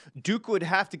 16. Duke would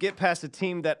have to get past a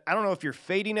team that, I don't know if you're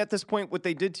fading at this point what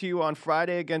they did to you on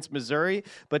Friday against Missouri,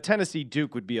 but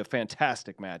Tennessee-Duke would be a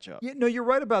fantastic matchup. Yeah, no, you're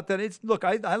right about that. Look,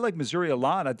 I like Missouri a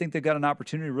lot. I think they've got an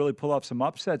opportunity to really pull off some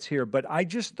upsets here, but I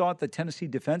just thought that Tennessee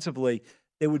defensively,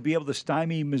 they would be able to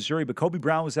stymie Missouri. But Kobe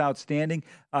Brown was outstanding.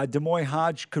 Demoy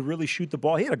Hodge could really shoot the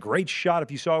ball. He had a great shot,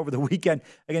 if you saw over the weekend,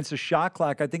 against the shot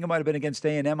clock. I think it might have been against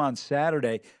A&M on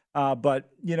Saturday. But,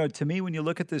 to me, when you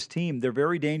look at this team, they're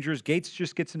very dangerous. Gates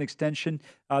just gets an extension,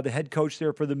 the head coach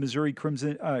there for the Missouri for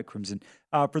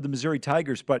the Missouri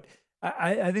Tigers. But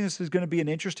I think this is going to be an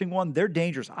interesting one. They're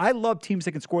dangerous. I love teams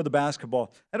that can score the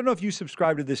basketball. I don't know if you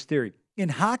subscribe to this theory. In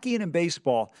hockey and in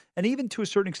baseball, and even to a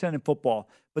certain extent in football,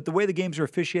 but the way the games are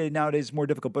officiated nowadays is more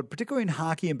difficult, but particularly in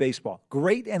hockey and baseball,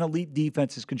 great and elite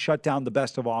defenses can shut down the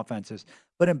best of offenses.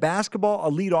 But in basketball,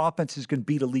 elite offenses can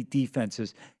beat elite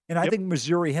defenses. And I think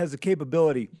Missouri has the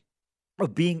capability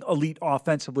of being elite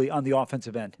offensively on the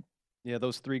offensive end. Yeah,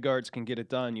 those 3 guards can get it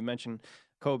done. You mentioned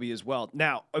Kobe as well.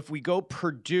 Now, if we go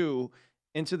Purdue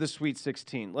into the Sweet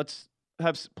 16, let's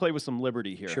play with some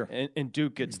liberty here. Sure. And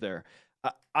Duke gets there.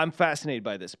 I'm fascinated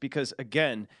by this because,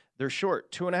 again, they're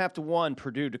short. 2.5 to 1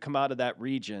 Purdue to come out of that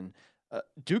region.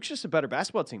 Duke's just a better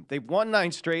basketball team. They've won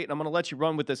 9 straight, and I'm going to let you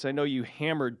run with this. I know you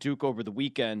hammered Duke over the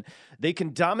weekend. They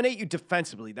can dominate you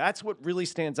defensively. That's what really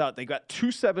stands out. They got 2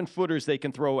 7-footers they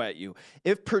can throw at you.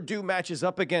 If Purdue matches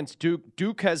up against Duke,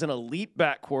 Duke has an elite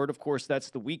backcourt. Of course, that's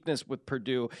the weakness with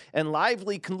Purdue. And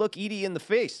Lively can look Edey in the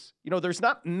face. You know, there's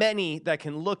not many that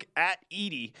can look at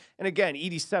Edey. And again,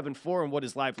 Edey's 7'4", and what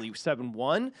is Lively?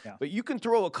 7'1". Yeah. But you can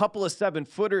throw a couple of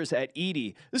 7-footers at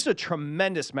Edey. This is a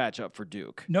tremendous matchup for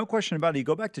Duke. No question about it. You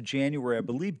go back to January, I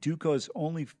believe Duke has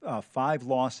only 5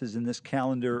 losses in this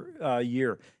calendar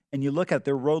year. And you look at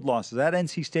their road losses. At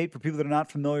NC State, for people that are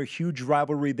not familiar, huge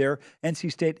rivalry there.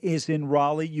 NC State is in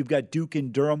Raleigh. You've got Duke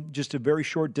in Durham, just a very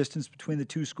short distance between the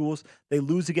two schools. They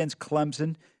lose against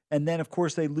Clemson. And then, of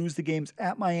course, they lose the games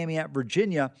at Miami, at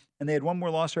Virginia. And they had one more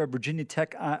loss at Virginia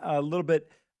Tech, a little bit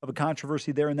of a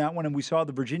controversy there in that one. And we saw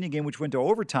the Virginia game, which went to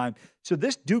overtime. So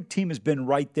this Duke team has been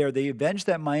right there. They avenged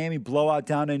that Miami blowout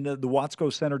down in the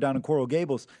Watsco Center down in Coral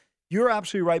Gables. You're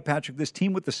absolutely right, Patrick. This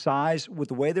team with the size, with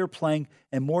the way they're playing,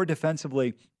 and more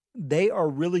defensively, they are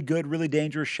really good, really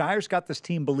dangerous. Shire's got this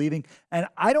team believing. And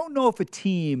I don't know if a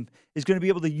team is going to be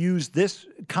able to use this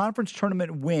conference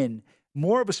tournament win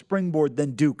more of a springboard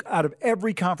than Duke out of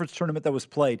every conference tournament that was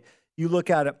played. You look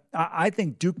at it, I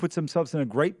think Duke puts themselves in a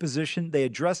great position. They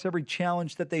address every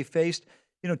challenge that they faced.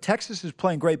 You know, Texas is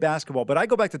playing great basketball, but I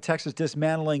go back to Texas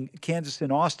dismantling Kansas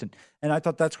and Austin, and I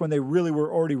thought that's when they really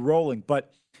were already rolling.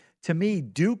 But to me,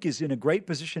 Duke is in a great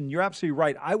position. You're absolutely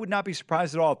right. I would not be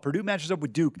surprised at all if Purdue matches up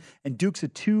with Duke, and Duke's a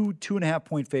 2.5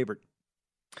 point favorite.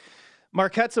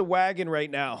 Marquette's a wagon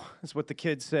right now, is what the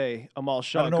kids say. Amal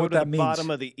Shaw. I don't know Go what to that the means. bottom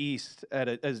of the East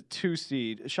as a 2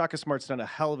 seed. Shaka Smart's done a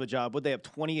hell of a job. Would they have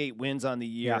 28 wins on the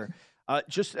year? Yeah.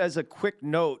 Just as a quick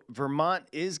note, Vermont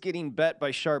is getting bet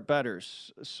by sharp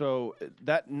bettors. So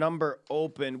that number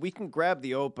open, we can grab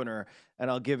the opener and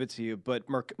I'll give it to you. But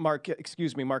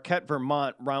Marquette,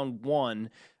 Vermont, round 1.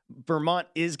 Vermont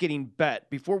is getting bet.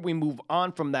 Before we move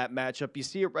on from that matchup, you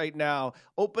see it right now,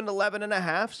 opened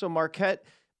 11.5. So Marquette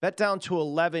bet down to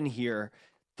 11 here.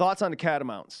 Thoughts on the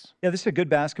Catamounts? Yeah, this is a good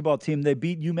basketball team. They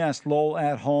beat UMass Lowell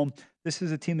at home. This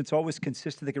is a team that's always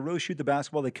consistent. They can really shoot the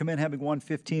basketball. They come in having won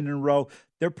 15 in a row.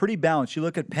 They're pretty balanced. You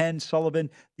look at Penn,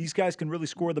 Sullivan. These guys can really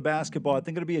score the basketball. I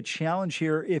think it'll be a challenge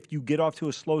here if you get off to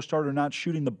a slow start or not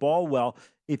shooting the ball well.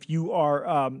 If you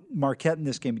are Marquette in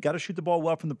this game, you got to shoot the ball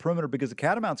well from the perimeter because the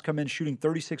Catamounts come in shooting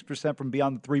 36% from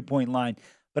beyond the three-point line.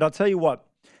 But I'll tell you what,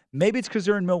 maybe it's because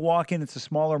they're in Milwaukee and it's a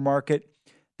smaller market.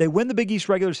 They win the Big East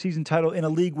regular season title in a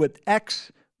league with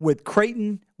X, with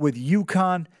Creighton, with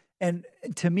UConn. And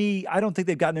to me, I don't think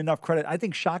they've gotten enough credit. I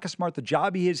think Shaka Smart, the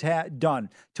job he has done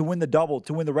to win the double,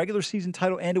 to win the regular season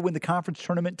title and to win the conference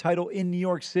tournament title in New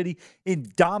York City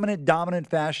in dominant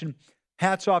fashion.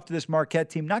 Hats off to this Marquette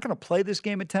team. Not going to play this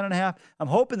game at 10.5. I'm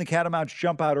hoping the Catamounts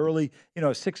jump out early, a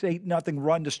 6-8-0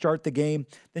 run to start the game.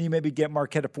 Then you maybe get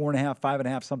Marquette at 4.5,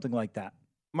 5.5, something like that.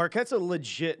 Marquette's a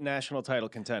legit national title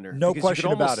contender. No question about it. You could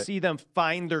almost about it. see them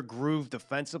find their groove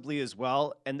defensively as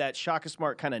well, and that Shaka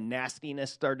Smart kind of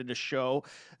nastiness started to show.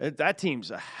 That team's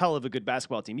a hell of a good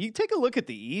basketball team. You take a look at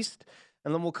the East,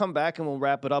 and then we'll come back and we'll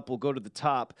wrap it up. We'll go to the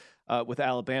top with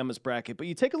Alabama's bracket. But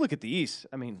you take a look at the East.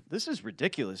 I mean, this is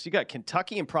ridiculous. You got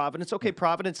Kentucky and Providence. Okay,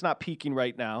 Providence not peaking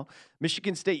right now.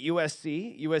 Michigan State,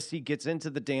 USC. USC gets into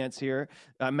the dance here.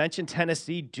 I mentioned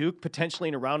Tennessee, Duke, potentially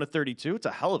in a round of 32. It's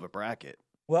a hell of a bracket.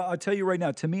 Well, I'll tell you right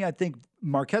now, to me, I think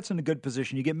Marquette's in a good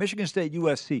position. You get Michigan State,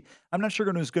 USC. I'm not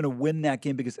sure who's going to win that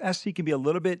game because SC can be a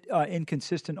little bit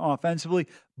inconsistent offensively.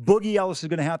 Boogie Ellis is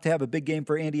going to have a big game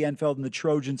for Andy Enfield and the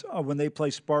Trojans when they play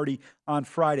Sparty on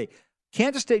Friday.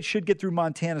 Kansas State should get through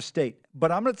Montana State.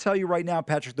 But I'm going to tell you right now,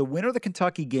 Patrick, the winner of the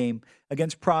Kentucky game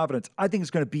against Providence, I think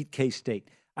is going to beat K-State.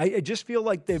 I just feel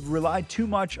like they've relied too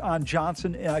much on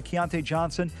Johnson, Keontae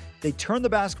Johnson. They turn the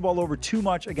basketball over too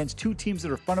much against two teams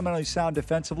that are fundamentally sound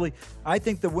defensively. I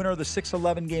think the winner of the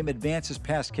 6-11 game advances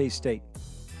past K-State.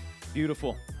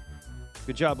 Beautiful.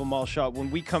 Good job, Amal Shaw.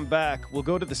 When we come back, we'll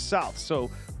go to the South.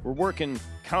 So we're working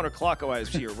counterclockwise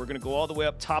here. We're going to go all the way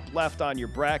up top left on your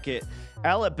bracket.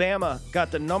 Alabama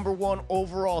got the number 1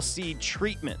 overall seed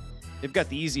treatment. They've got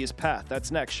the easiest path.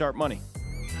 That's next. Sharp Money.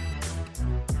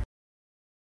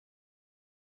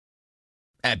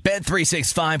 At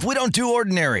Bet365, we don't do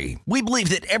ordinary. We believe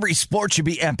that every sport should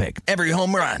be epic. Every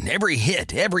home run, every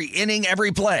hit, every inning, every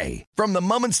play. From the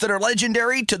moments that are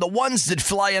legendary to the ones that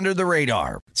fly under the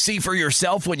radar. See for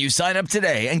yourself when you sign up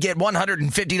today and get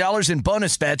 $150 in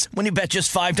bonus bets when you bet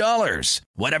just $5.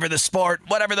 Whatever the sport,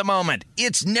 whatever the moment,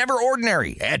 it's never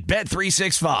ordinary at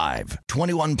Bet365.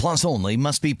 21 plus only.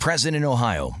 Must be present in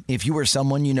Ohio. If you or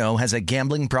someone you know has a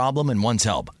gambling problem and wants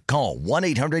help, call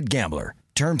 1-800-GAMBLER.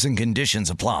 Terms and conditions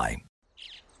apply.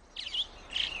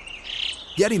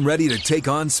 Getting ready to take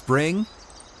on spring?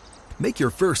 Make your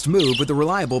first move with the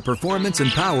reliable performance and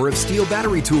power of Steel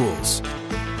battery tools.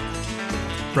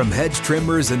 From hedge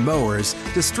trimmers and mowers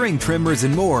to string trimmers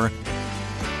and more,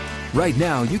 right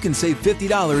now you can save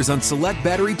 $50 on select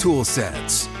battery tool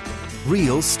sets.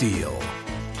 Real Steel.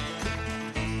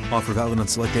 Offer valid on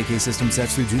select AK system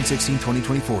sets through June 16,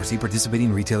 2024. See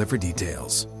participating retailer for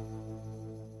details.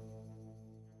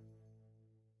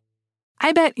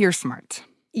 I bet you're smart.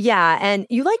 Yeah, and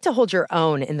you like to hold your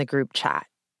own in the group chat.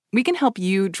 We can help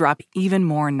you drop even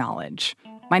more knowledge.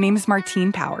 My name is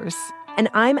Martine Powers. And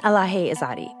I'm Elahe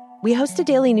Izadi. We host a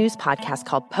daily news podcast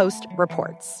called Post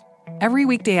Reports. Every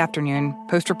weekday afternoon,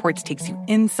 Post Reports takes you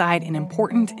inside an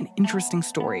important and interesting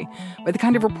story with the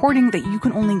kind of reporting that you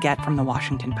can only get from the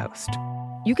Washington Post.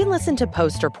 You can listen to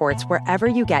Post Reports wherever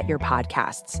you get your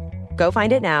podcasts. Go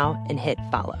find it now and hit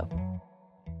follow.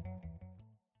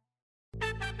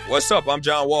 What's up? I'm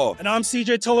John Wall. And I'm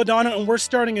CJ Toledano, and we're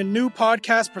starting a new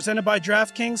podcast presented by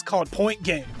DraftKings called Point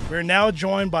Game. We're now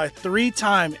joined by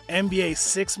three-time NBA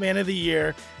Sixth Man of the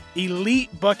Year,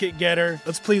 elite bucket getter.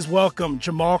 Let's please welcome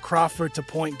Jamal Crawford to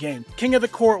Point Game. King of the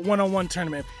Court one-on-one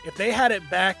tournament. If they had it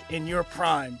back in your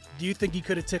prime, do you think you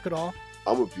could have took it all?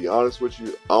 I'm going to be honest with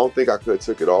you. I don't think I could have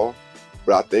took it all,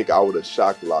 but I think I would have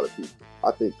shocked a lot of people. I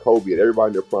think Kobe and everybody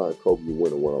in their prime, Kobe would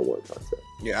win a one-on-one contest.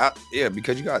 Yeah,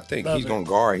 because you got to think, he's going to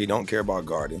guard. He don't care about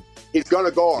guarding. He's going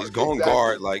to guard. He's going to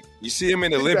guard. Like, you see him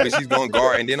in the Olympics, he's going to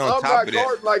guard. And then on top of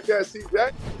that. Like that, see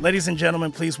that? Ladies and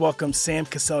gentlemen, please welcome Sam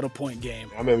Cassell to Point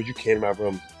Game. I remember you came out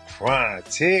from prime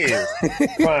 10.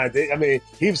 I mean,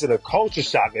 he was in a culture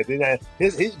shock. And then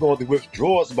he's going through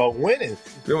withdrawals about winning.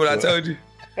 Remember what I told you?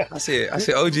 I said,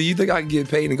 OG, you think I can get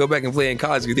paid and go back and play in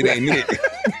college because it ain't it?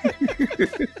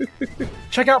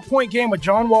 Check out Point Game with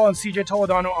John Wall and CJ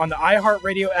Toledano on the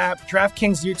iHeartRadio app,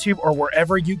 DraftKings YouTube, or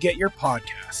wherever you get your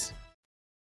podcasts.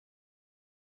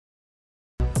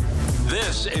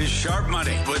 This is Sharp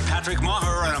Money with Patrick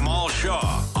Maher and Amal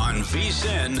Shaw on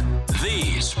VSiN,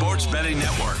 the sports betting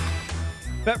network.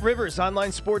 BetRivers Online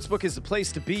Sportsbook is the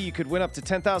place to be. You could win up to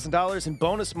 $10,000 in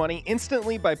bonus money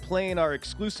instantly by playing our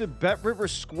exclusive BetRivers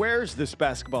Squares this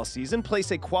basketball season.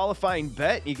 Place a qualifying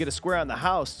bet, and you get a square on the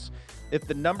house. If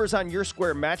the numbers on your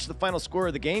square match the final score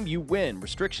of the game, you win.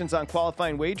 Restrictions on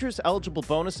qualifying wagers, eligible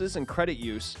bonuses, and credit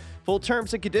use. Full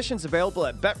terms and conditions available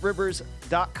at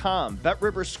BetRivers.com.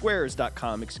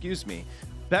 BetRiversSquares.com,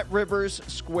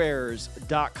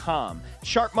 BetRiversSquares.com.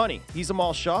 Sharp Money. He's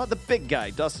Amal Shaw, the big guy,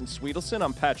 Dustin Sweetelson.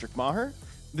 I'm Patrick Maher.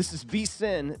 This is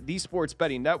VSiN, the sports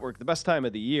betting network, the best time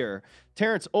of the year.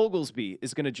 Terrence Oglesby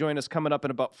is going to join us coming up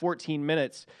in about 14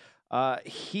 minutes.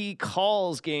 He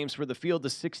calls games for the Field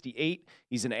of 68.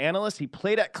 He's an analyst. He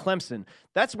played at Clemson.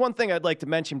 That's one thing I'd like to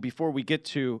mention before we get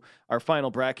to our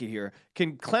final bracket here.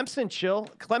 Can Clemson chill?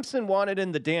 Clemson wanted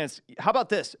in the dance. How about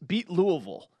this? Beat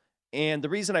Louisville. And the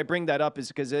reason I bring that up is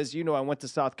because, as you know, I went to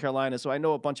South Carolina, so I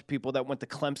know a bunch of people that went to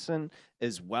Clemson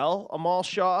as well, Amal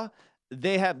Shaw.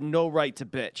 They have no right to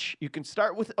bitch. You can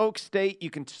start with Oak State. You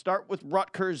can start with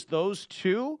Rutgers. Those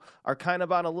two are kind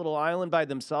of on a little island by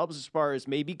themselves as far as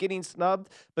maybe getting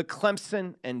snubbed. But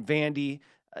Clemson and Vandy,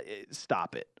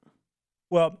 stop it.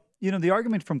 Well, you know, the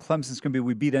argument from Clemson is going to be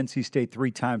we beat NC State 3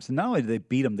 times. And not only did they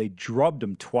beat them, they drubbed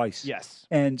them twice. Yes.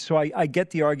 And so I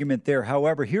get the argument there.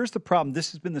 However, here's the problem.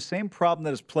 This has been the same problem that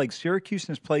has plagued Syracuse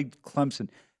and has plagued Clemson.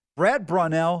 Brad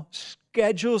Brownell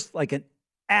schedules like an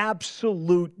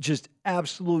absolute.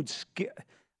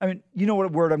 I mean, you know what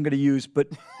word I'm going to use, but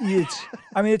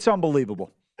it's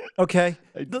unbelievable. Okay?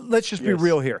 Let's just be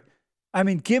real here. I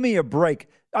mean, give me a break.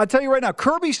 I'll tell you right now,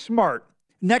 Kirby Smart,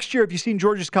 next year, if you've seen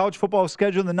Georgia's college football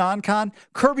schedule in the non-con,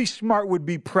 Kirby Smart would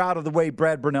be proud of the way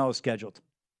Brad Brownell is scheduled.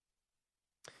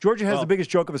 Georgia has the biggest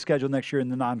joke of a schedule next year in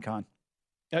the non-con.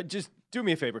 Just do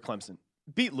me a favor, Clemson.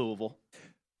 Beat Louisville.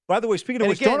 By the way, speaking of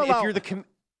which, again, don't allow...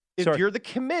 If you're the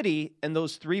committee and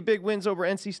those 3 big wins over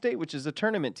NC State, which is a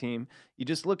tournament team, you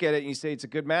just look at it and you say it's a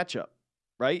good matchup,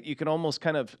 right? You can almost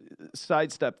kind of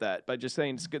sidestep that by just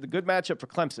saying it's a good matchup for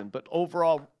Clemson. But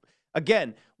overall,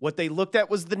 again, what they looked at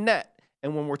was the net.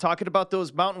 And when we're talking about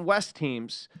those Mountain West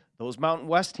teams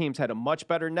had a much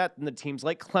better net than the teams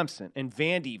like Clemson and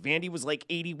Vandy. Vandy was like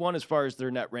 81 as far as their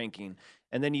net ranking.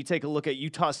 And then you take a look at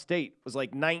Utah State was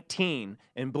like 19,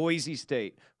 and Boise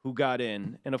State, who got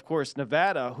in. And, of course,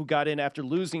 Nevada, who got in after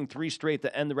losing 3 straight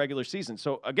to end the regular season.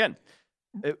 So, again,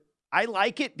 I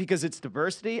like it because it's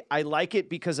diversity. I like it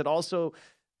because it also,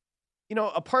 you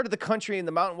know, a part of the country in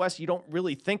the Mountain West you don't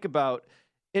really think about.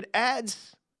 It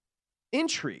adds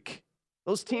intrigue.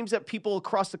 Those teams that people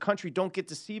across the country don't get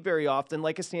to see very often,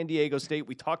 like a San Diego State.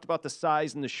 We talked about the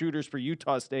size and the shooters for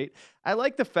Utah State. I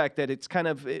like the fact that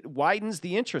it widens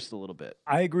the interest a little bit.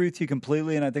 I agree with you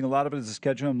completely, and I think a lot of it is the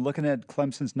schedule. I'm looking at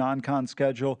Clemson's non-con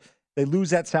schedule. They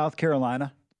lose at South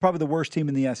Carolina, probably the worst team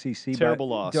in the SEC. Terrible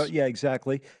loss. Yeah,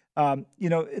 exactly.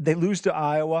 They lose to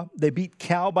Iowa. They beat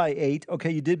Cal by 8.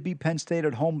 Okay, you did beat Penn State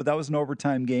at home, but that was an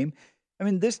overtime game. I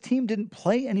mean, this team didn't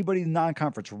play anybody in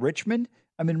non-conference. Richmond,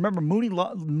 I mean, remember,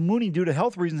 Mooney, due to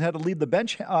health reasons, had to leave the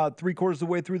bench 3/4 of the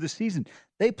way through the season.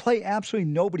 They play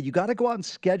absolutely nobody. You got to go out and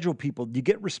schedule people. You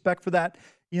get respect for that.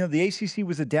 The ACC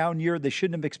was a down year. They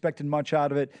shouldn't have expected much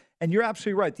out of it. And you're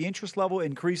absolutely right. The interest level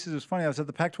increases. It was funny. I was at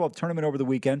the Pac-12 tournament over the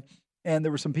weekend, and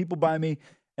there were some people by me,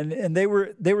 and they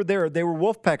were there. They were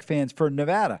Wolfpack fans for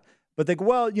Nevada. But they go,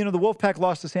 well, the Wolfpack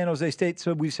lost to San Jose State,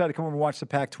 so we decided to come over and watch the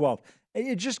Pac-12.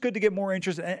 It's just good to get more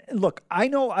interest. And look, I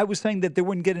know I was saying that they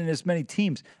wouldn't get in as many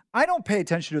teams. I don't pay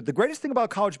attention to it. The greatest thing about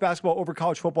college basketball over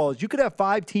college football is you could have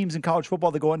 5 teams in college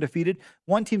football that go undefeated.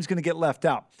 One team's going to get left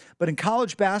out. But in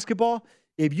college basketball,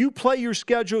 if you play your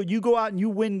schedule, you go out and you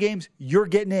win games, you're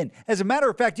getting in. As a matter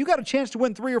of fact, you got a chance to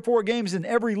win 3 or 4 games in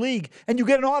every league, and you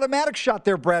get an automatic shot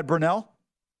there, Brad Brunell.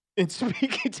 And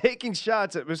taking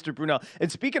shots at Mr. Brunell.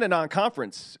 And speaking of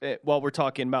non-conference, while we're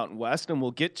talking Mountain West, and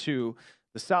we'll get to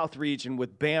the South region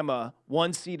with Bama,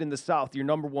 1 seed in the South, your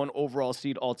number 1 overall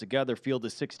seed altogether, field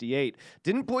is 68.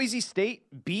 Didn't Boise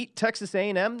State beat Texas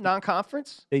A&M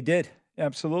non-conference? They did,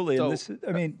 absolutely. So,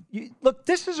 look,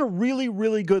 this is a really,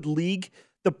 really good league.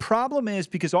 The problem is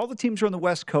because all the teams are on the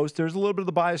West Coast, there's a little bit of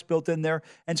the bias built in there,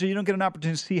 and so you don't get an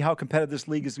opportunity to see how competitive this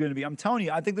league is going to be. I'm telling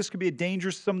you, I think this could be a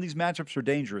dangerous – some of these matchups are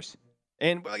dangerous.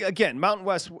 And again, Mountain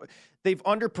West, they've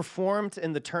underperformed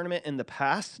in the tournament in the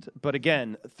past. But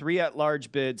again, 3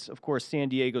 at-large bids. Of course, San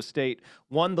Diego State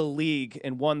won the league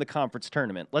and won the conference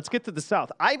tournament. Let's get to the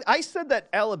South. I said that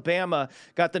Alabama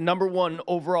got the number 1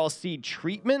 overall seed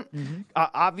treatment. Mm-hmm.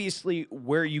 Obviously,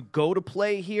 where you go to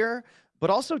play here,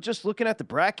 but also just looking at the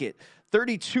bracket.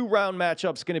 32-round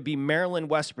matchup's going to be Maryland,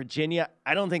 West Virginia.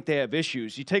 I don't think they have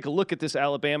issues. You take a look at this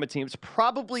Alabama team. It's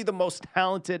probably the most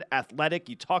talented, athletic.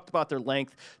 You talked about their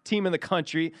length team in the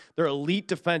country. They're elite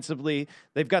defensively.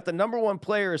 They've got the number 1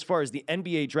 player as far as the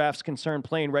NBA draft's concerned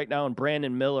playing right now in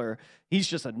Brandon Miller. He's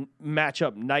just a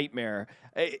matchup nightmare.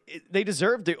 They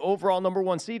deserve the overall number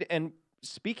 1 seed. And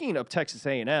speaking of Texas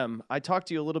A&M, I talked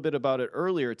to you a little bit about it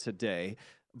earlier today.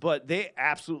 But they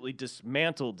absolutely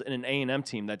dismantled an A&M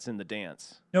team that's in the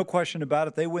dance. No question about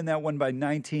it. They win that one by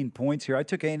 19 points here. I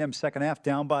took A&M second half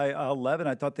down by 11.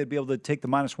 I thought they'd be able to take the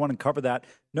 -1 and cover that.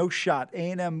 No shot.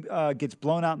 A&M gets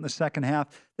blown out in the second half.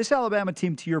 This Alabama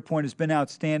team, to your point, has been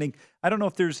outstanding. I don't know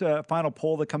if there's a final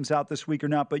poll that comes out this week or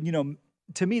not, but,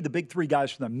 to me, the big 3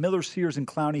 guys for them, Miller, Sears, and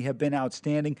Clowney, have been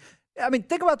outstanding. I mean,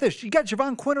 think about this. You got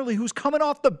Javon Quinterly, who's coming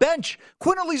off the bench.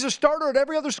 Quinterly's a starter at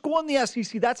every other school in the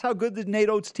SEC. That's how good the Nate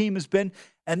Oates team has been.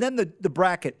 And then the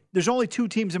bracket. There's only 2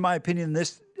 teams, in my opinion, in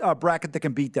this bracket that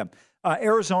can beat them.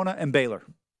 Arizona and Baylor.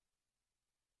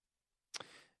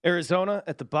 Arizona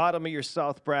at the bottom of your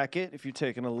South bracket, if you're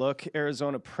taking a look.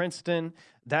 Arizona, Princeton.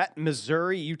 That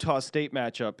Missouri-Utah State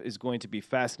matchup is going to be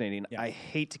fascinating. Yeah. I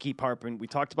hate to keep harping. We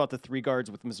talked about the 3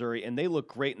 guards with Missouri, and they look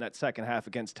great in that second half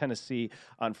against Tennessee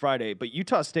on Friday. But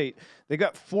Utah State, they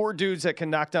got 4 dudes that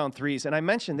can knock down threes. And I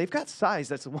mentioned they've got size.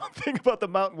 That's the one thing about the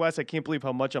Mountain West. I can't believe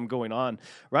how much I'm going on.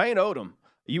 Ryan Odom.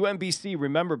 UMBC,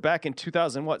 remember back in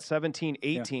 2017,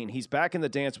 18, he's back in the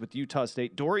dance with Utah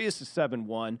State. Dorius is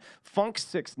 7'1", Funk's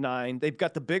 6'9". They've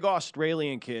got the big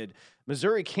Australian kid.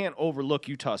 Missouri can't overlook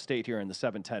Utah State here in the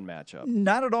 7-10 matchup.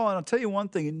 Not at all. And I'll tell you one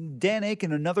thing. Dan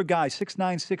Aiken, another guy,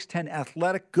 6'9", 6'10",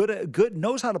 athletic, good,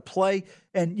 knows how to play.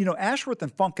 And, Ashworth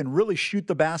and Funk can really shoot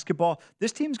the basketball.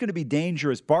 This team's going to be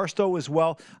dangerous. Barstow as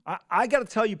well. I got to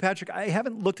tell you, Patrick, I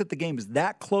haven't looked at the games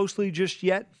that closely just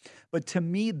yet. But to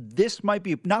me, this might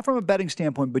be, not from a betting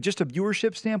standpoint, but just a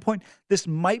viewership standpoint, this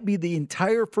might be the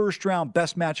entire first round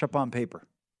best matchup on paper.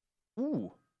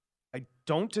 Ooh, I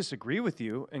don't disagree with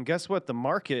you. And guess what? The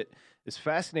market is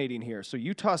fascinating here. So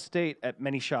Utah State at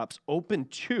many shops open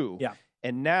 2. Yeah.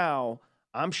 And now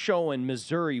I'm showing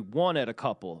Missouri 1 at a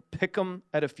couple. Pick 'em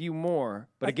at a few more.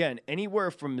 But again,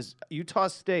 anywhere from Utah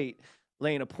State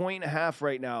laying 1.5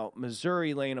 right now,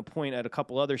 Missouri laying a point at a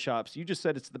couple other shops. You just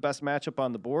said it's the best matchup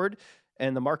on the board,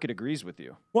 and the market agrees with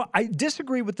you. Well, I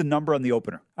disagree with the number on the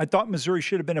opener. I thought Missouri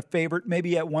should have been a favorite,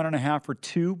 maybe at 1.5 or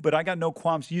 2, but I got no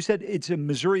qualms. You said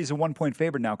Missouri is a 1-point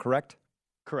favorite now, correct?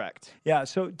 Correct. Yeah,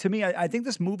 so to me, I think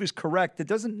this move is correct. It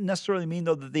doesn't necessarily mean,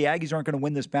 though, that the Aggies aren't going to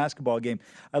win this basketball game.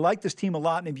 I like this team a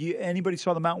lot, and if anybody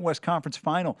saw the Mountain West Conference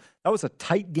Final, that was a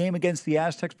tight game against the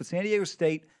Aztecs, but San Diego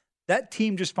State, That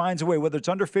team just finds a way, whether it's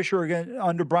under Fisher or again,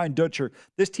 under Brian Dutcher,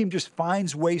 this team just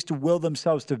finds ways to will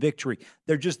themselves to victory.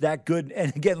 They're just that good.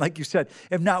 And again, like you said,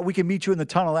 if not, we can meet you in the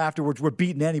tunnel afterwards. We're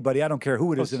beating anybody. I don't care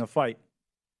who it is in a fight.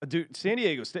 Dude, San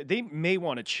Diego State, they may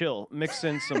want to chill, mix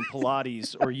in some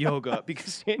Pilates or yoga,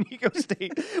 because San Diego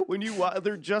State,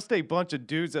 they're just a bunch of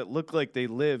dudes that look like they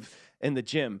live in the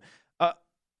gym.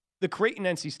 The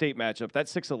Creighton-NC State matchup, that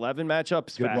 6-11 matchup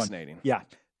is fascinating. Yeah.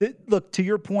 Look, to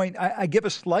your point, I give a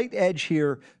slight edge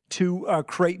here to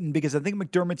Creighton because I think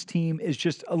McDermott's team is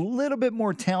just a little bit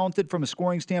more talented from a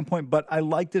scoring standpoint, but I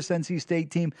like this NC State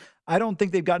team. I don't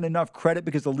think they've gotten enough credit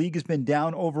because the league has been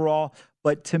down overall.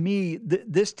 But to me,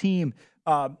 this team,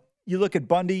 you look at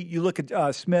Bundy, you look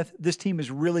at Smith, this team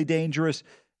is really dangerous.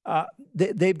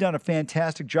 They've done a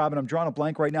fantastic job, and I'm drawing a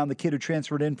blank right now on the kid who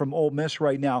transferred in from Ole Miss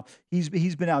right now.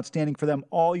 He's been outstanding for them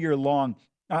all year long.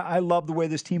 I love the way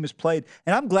this team has played,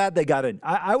 and I'm glad they got in.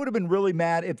 I would have been really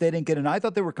mad if they didn't get in. I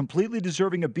thought they were completely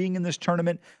deserving of being in this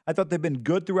tournament. I thought they've been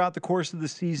good throughout the course of the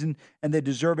season, and they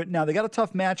deserve it. Now, they got a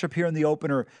tough matchup here in the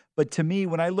opener, but to me,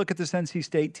 when I look at this NC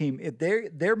State team, if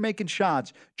they're making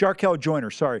shots, Burns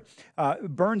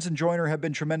and Joyner have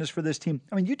been tremendous for this team.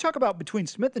 I mean, you talk about between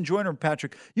Smith and Joyner,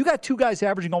 Patrick, you got two guys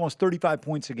averaging almost 35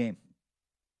 points a game.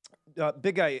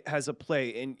 Big Guy has a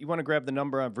play, and you want to grab the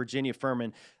number on Virginia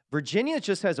Furman. Virginia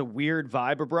just has a weird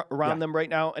vibe around them right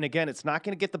now. And again, it's not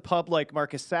going to get the pub like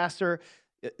Marcus Sasser,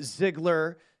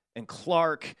 Ziegler, and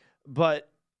Clark, but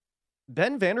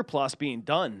Ben Vanderplas being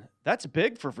done, that's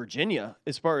big for Virginia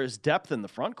as far as depth in the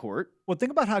front court. Well,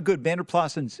 think about how good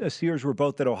Vanderplas and Sears were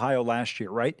both at Ohio last year,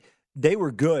 right? They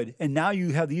were good, and now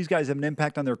you have these guys have an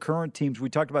impact on their current teams. We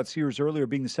talked about Sears earlier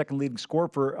being the second leading scorer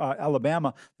for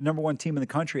Alabama, the number one team in the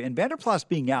country, and Vanderplas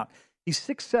being out. He's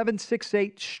 6'7",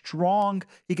 6'8", strong.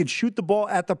 He can shoot the ball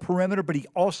at the perimeter, but he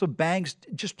also bangs,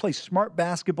 just plays smart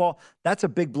basketball. That's a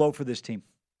big blow for this team.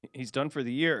 He's done for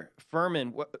the year.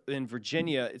 Furman in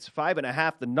Virginia, it's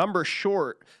 5.5. The number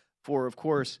short for, of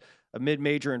course, a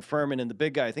mid-major in Furman and the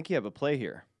Big Guy. I think you have a play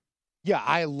here. Yeah,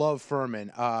 I love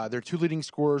Furman. Their two leading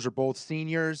scorers are both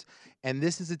seniors, and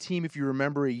this is a team, if you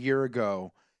remember a year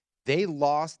ago, they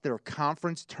lost their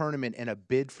conference tournament and a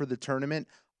bid for the tournament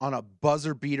on a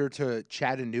buzzer beater to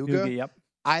Chattanooga. Yep.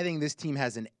 I think this team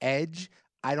has an edge.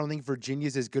 I don't think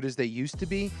Virginia's as good as they used to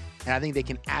be, and I think they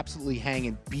can absolutely hang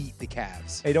and beat the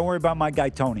Cavs. Hey, don't worry about my guy,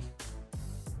 Tony.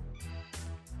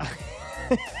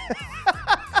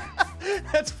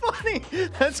 That's funny.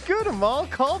 That's good, Amal.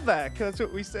 Call back. That's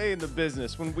what we say in the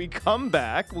business. When we come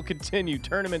back, we'll continue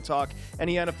tournament talk,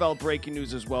 any NFL breaking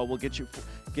news as well. We'll get you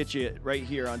right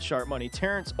here on Sharp Money.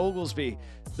 Terrence Oglesby,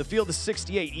 the Field of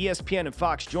 68, ESPN and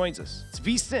Fox joins us. It's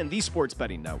VSiN, the Sports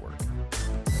Betting Network.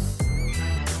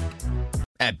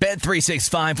 At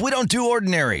Bet365, we don't do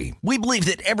ordinary. We believe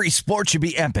that every sport should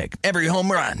be epic. Every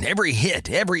home run, every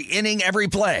hit, every inning, every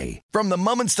play. From the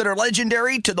moments that are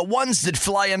legendary to the ones that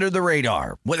fly under the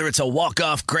radar. Whether it's a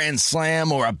walk-off grand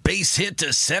slam or a base hit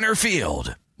to center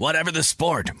field. Whatever the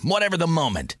sport, whatever the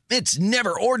moment. It's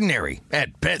never ordinary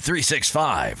at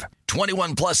Bet365.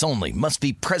 21 plus only. Must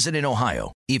be present in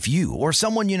Ohio. If you or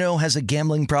someone you know has a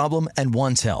gambling problem and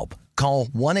wants help, call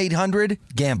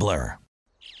 1-800-GAMBLER.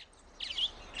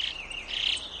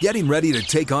 Getting ready to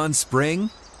take on spring?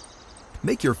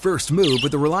 Make your first move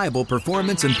with the reliable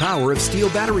performance and power of Steel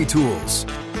battery tools.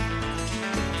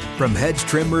 From hedge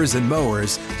trimmers and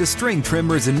mowers to string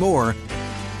trimmers and more,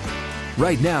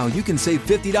 right now you can save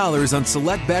 $50 on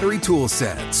select battery tool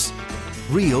sets.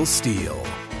 Real Steel.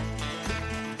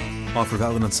 Offer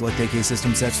valid on select AK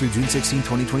system sets through June 16,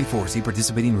 2024. See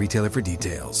participating retailer for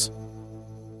details.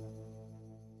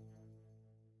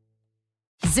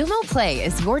 Xumo Play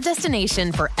is your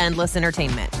destination for endless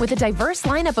entertainment. With a diverse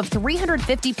lineup of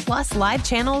 350 plus live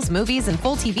channels, movies, and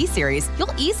full TV series,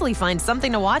 you'll easily find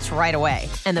something to watch right away.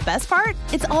 And the best part?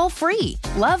 It's all free.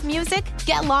 Love music?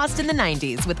 Get lost in the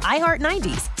 90s with iHeart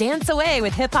 90s. Dance away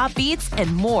with hip-hop beats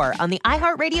and more on the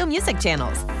iHeartRadio music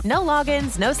channels. No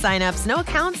logins, no signups, no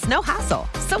accounts, no hassle.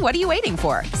 So what are you waiting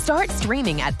for? Start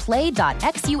streaming at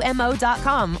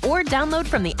play.xumo.com or download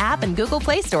from the app and Google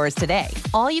Play stores today.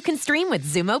 All you can stream with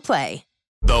Xumo Play.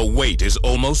 The wait is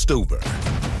almost over.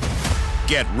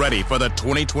 Get ready for the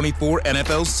 2024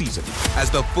 NFL season as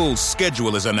the full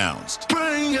schedule is announced.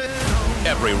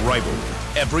 Every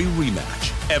rivalry, every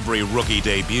rematch, every rookie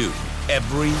debut,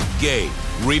 every game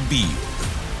revealed.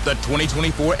 The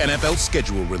 2024 NFL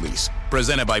schedule release,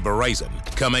 presented by Verizon,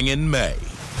 coming in May.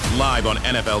 Live on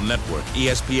NFL Network,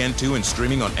 ESPN2, and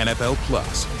streaming on NFL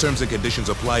Plus. Terms and conditions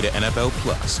apply to NFL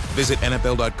Plus. Visit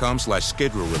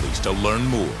NFL.com/schedule release to learn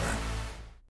more.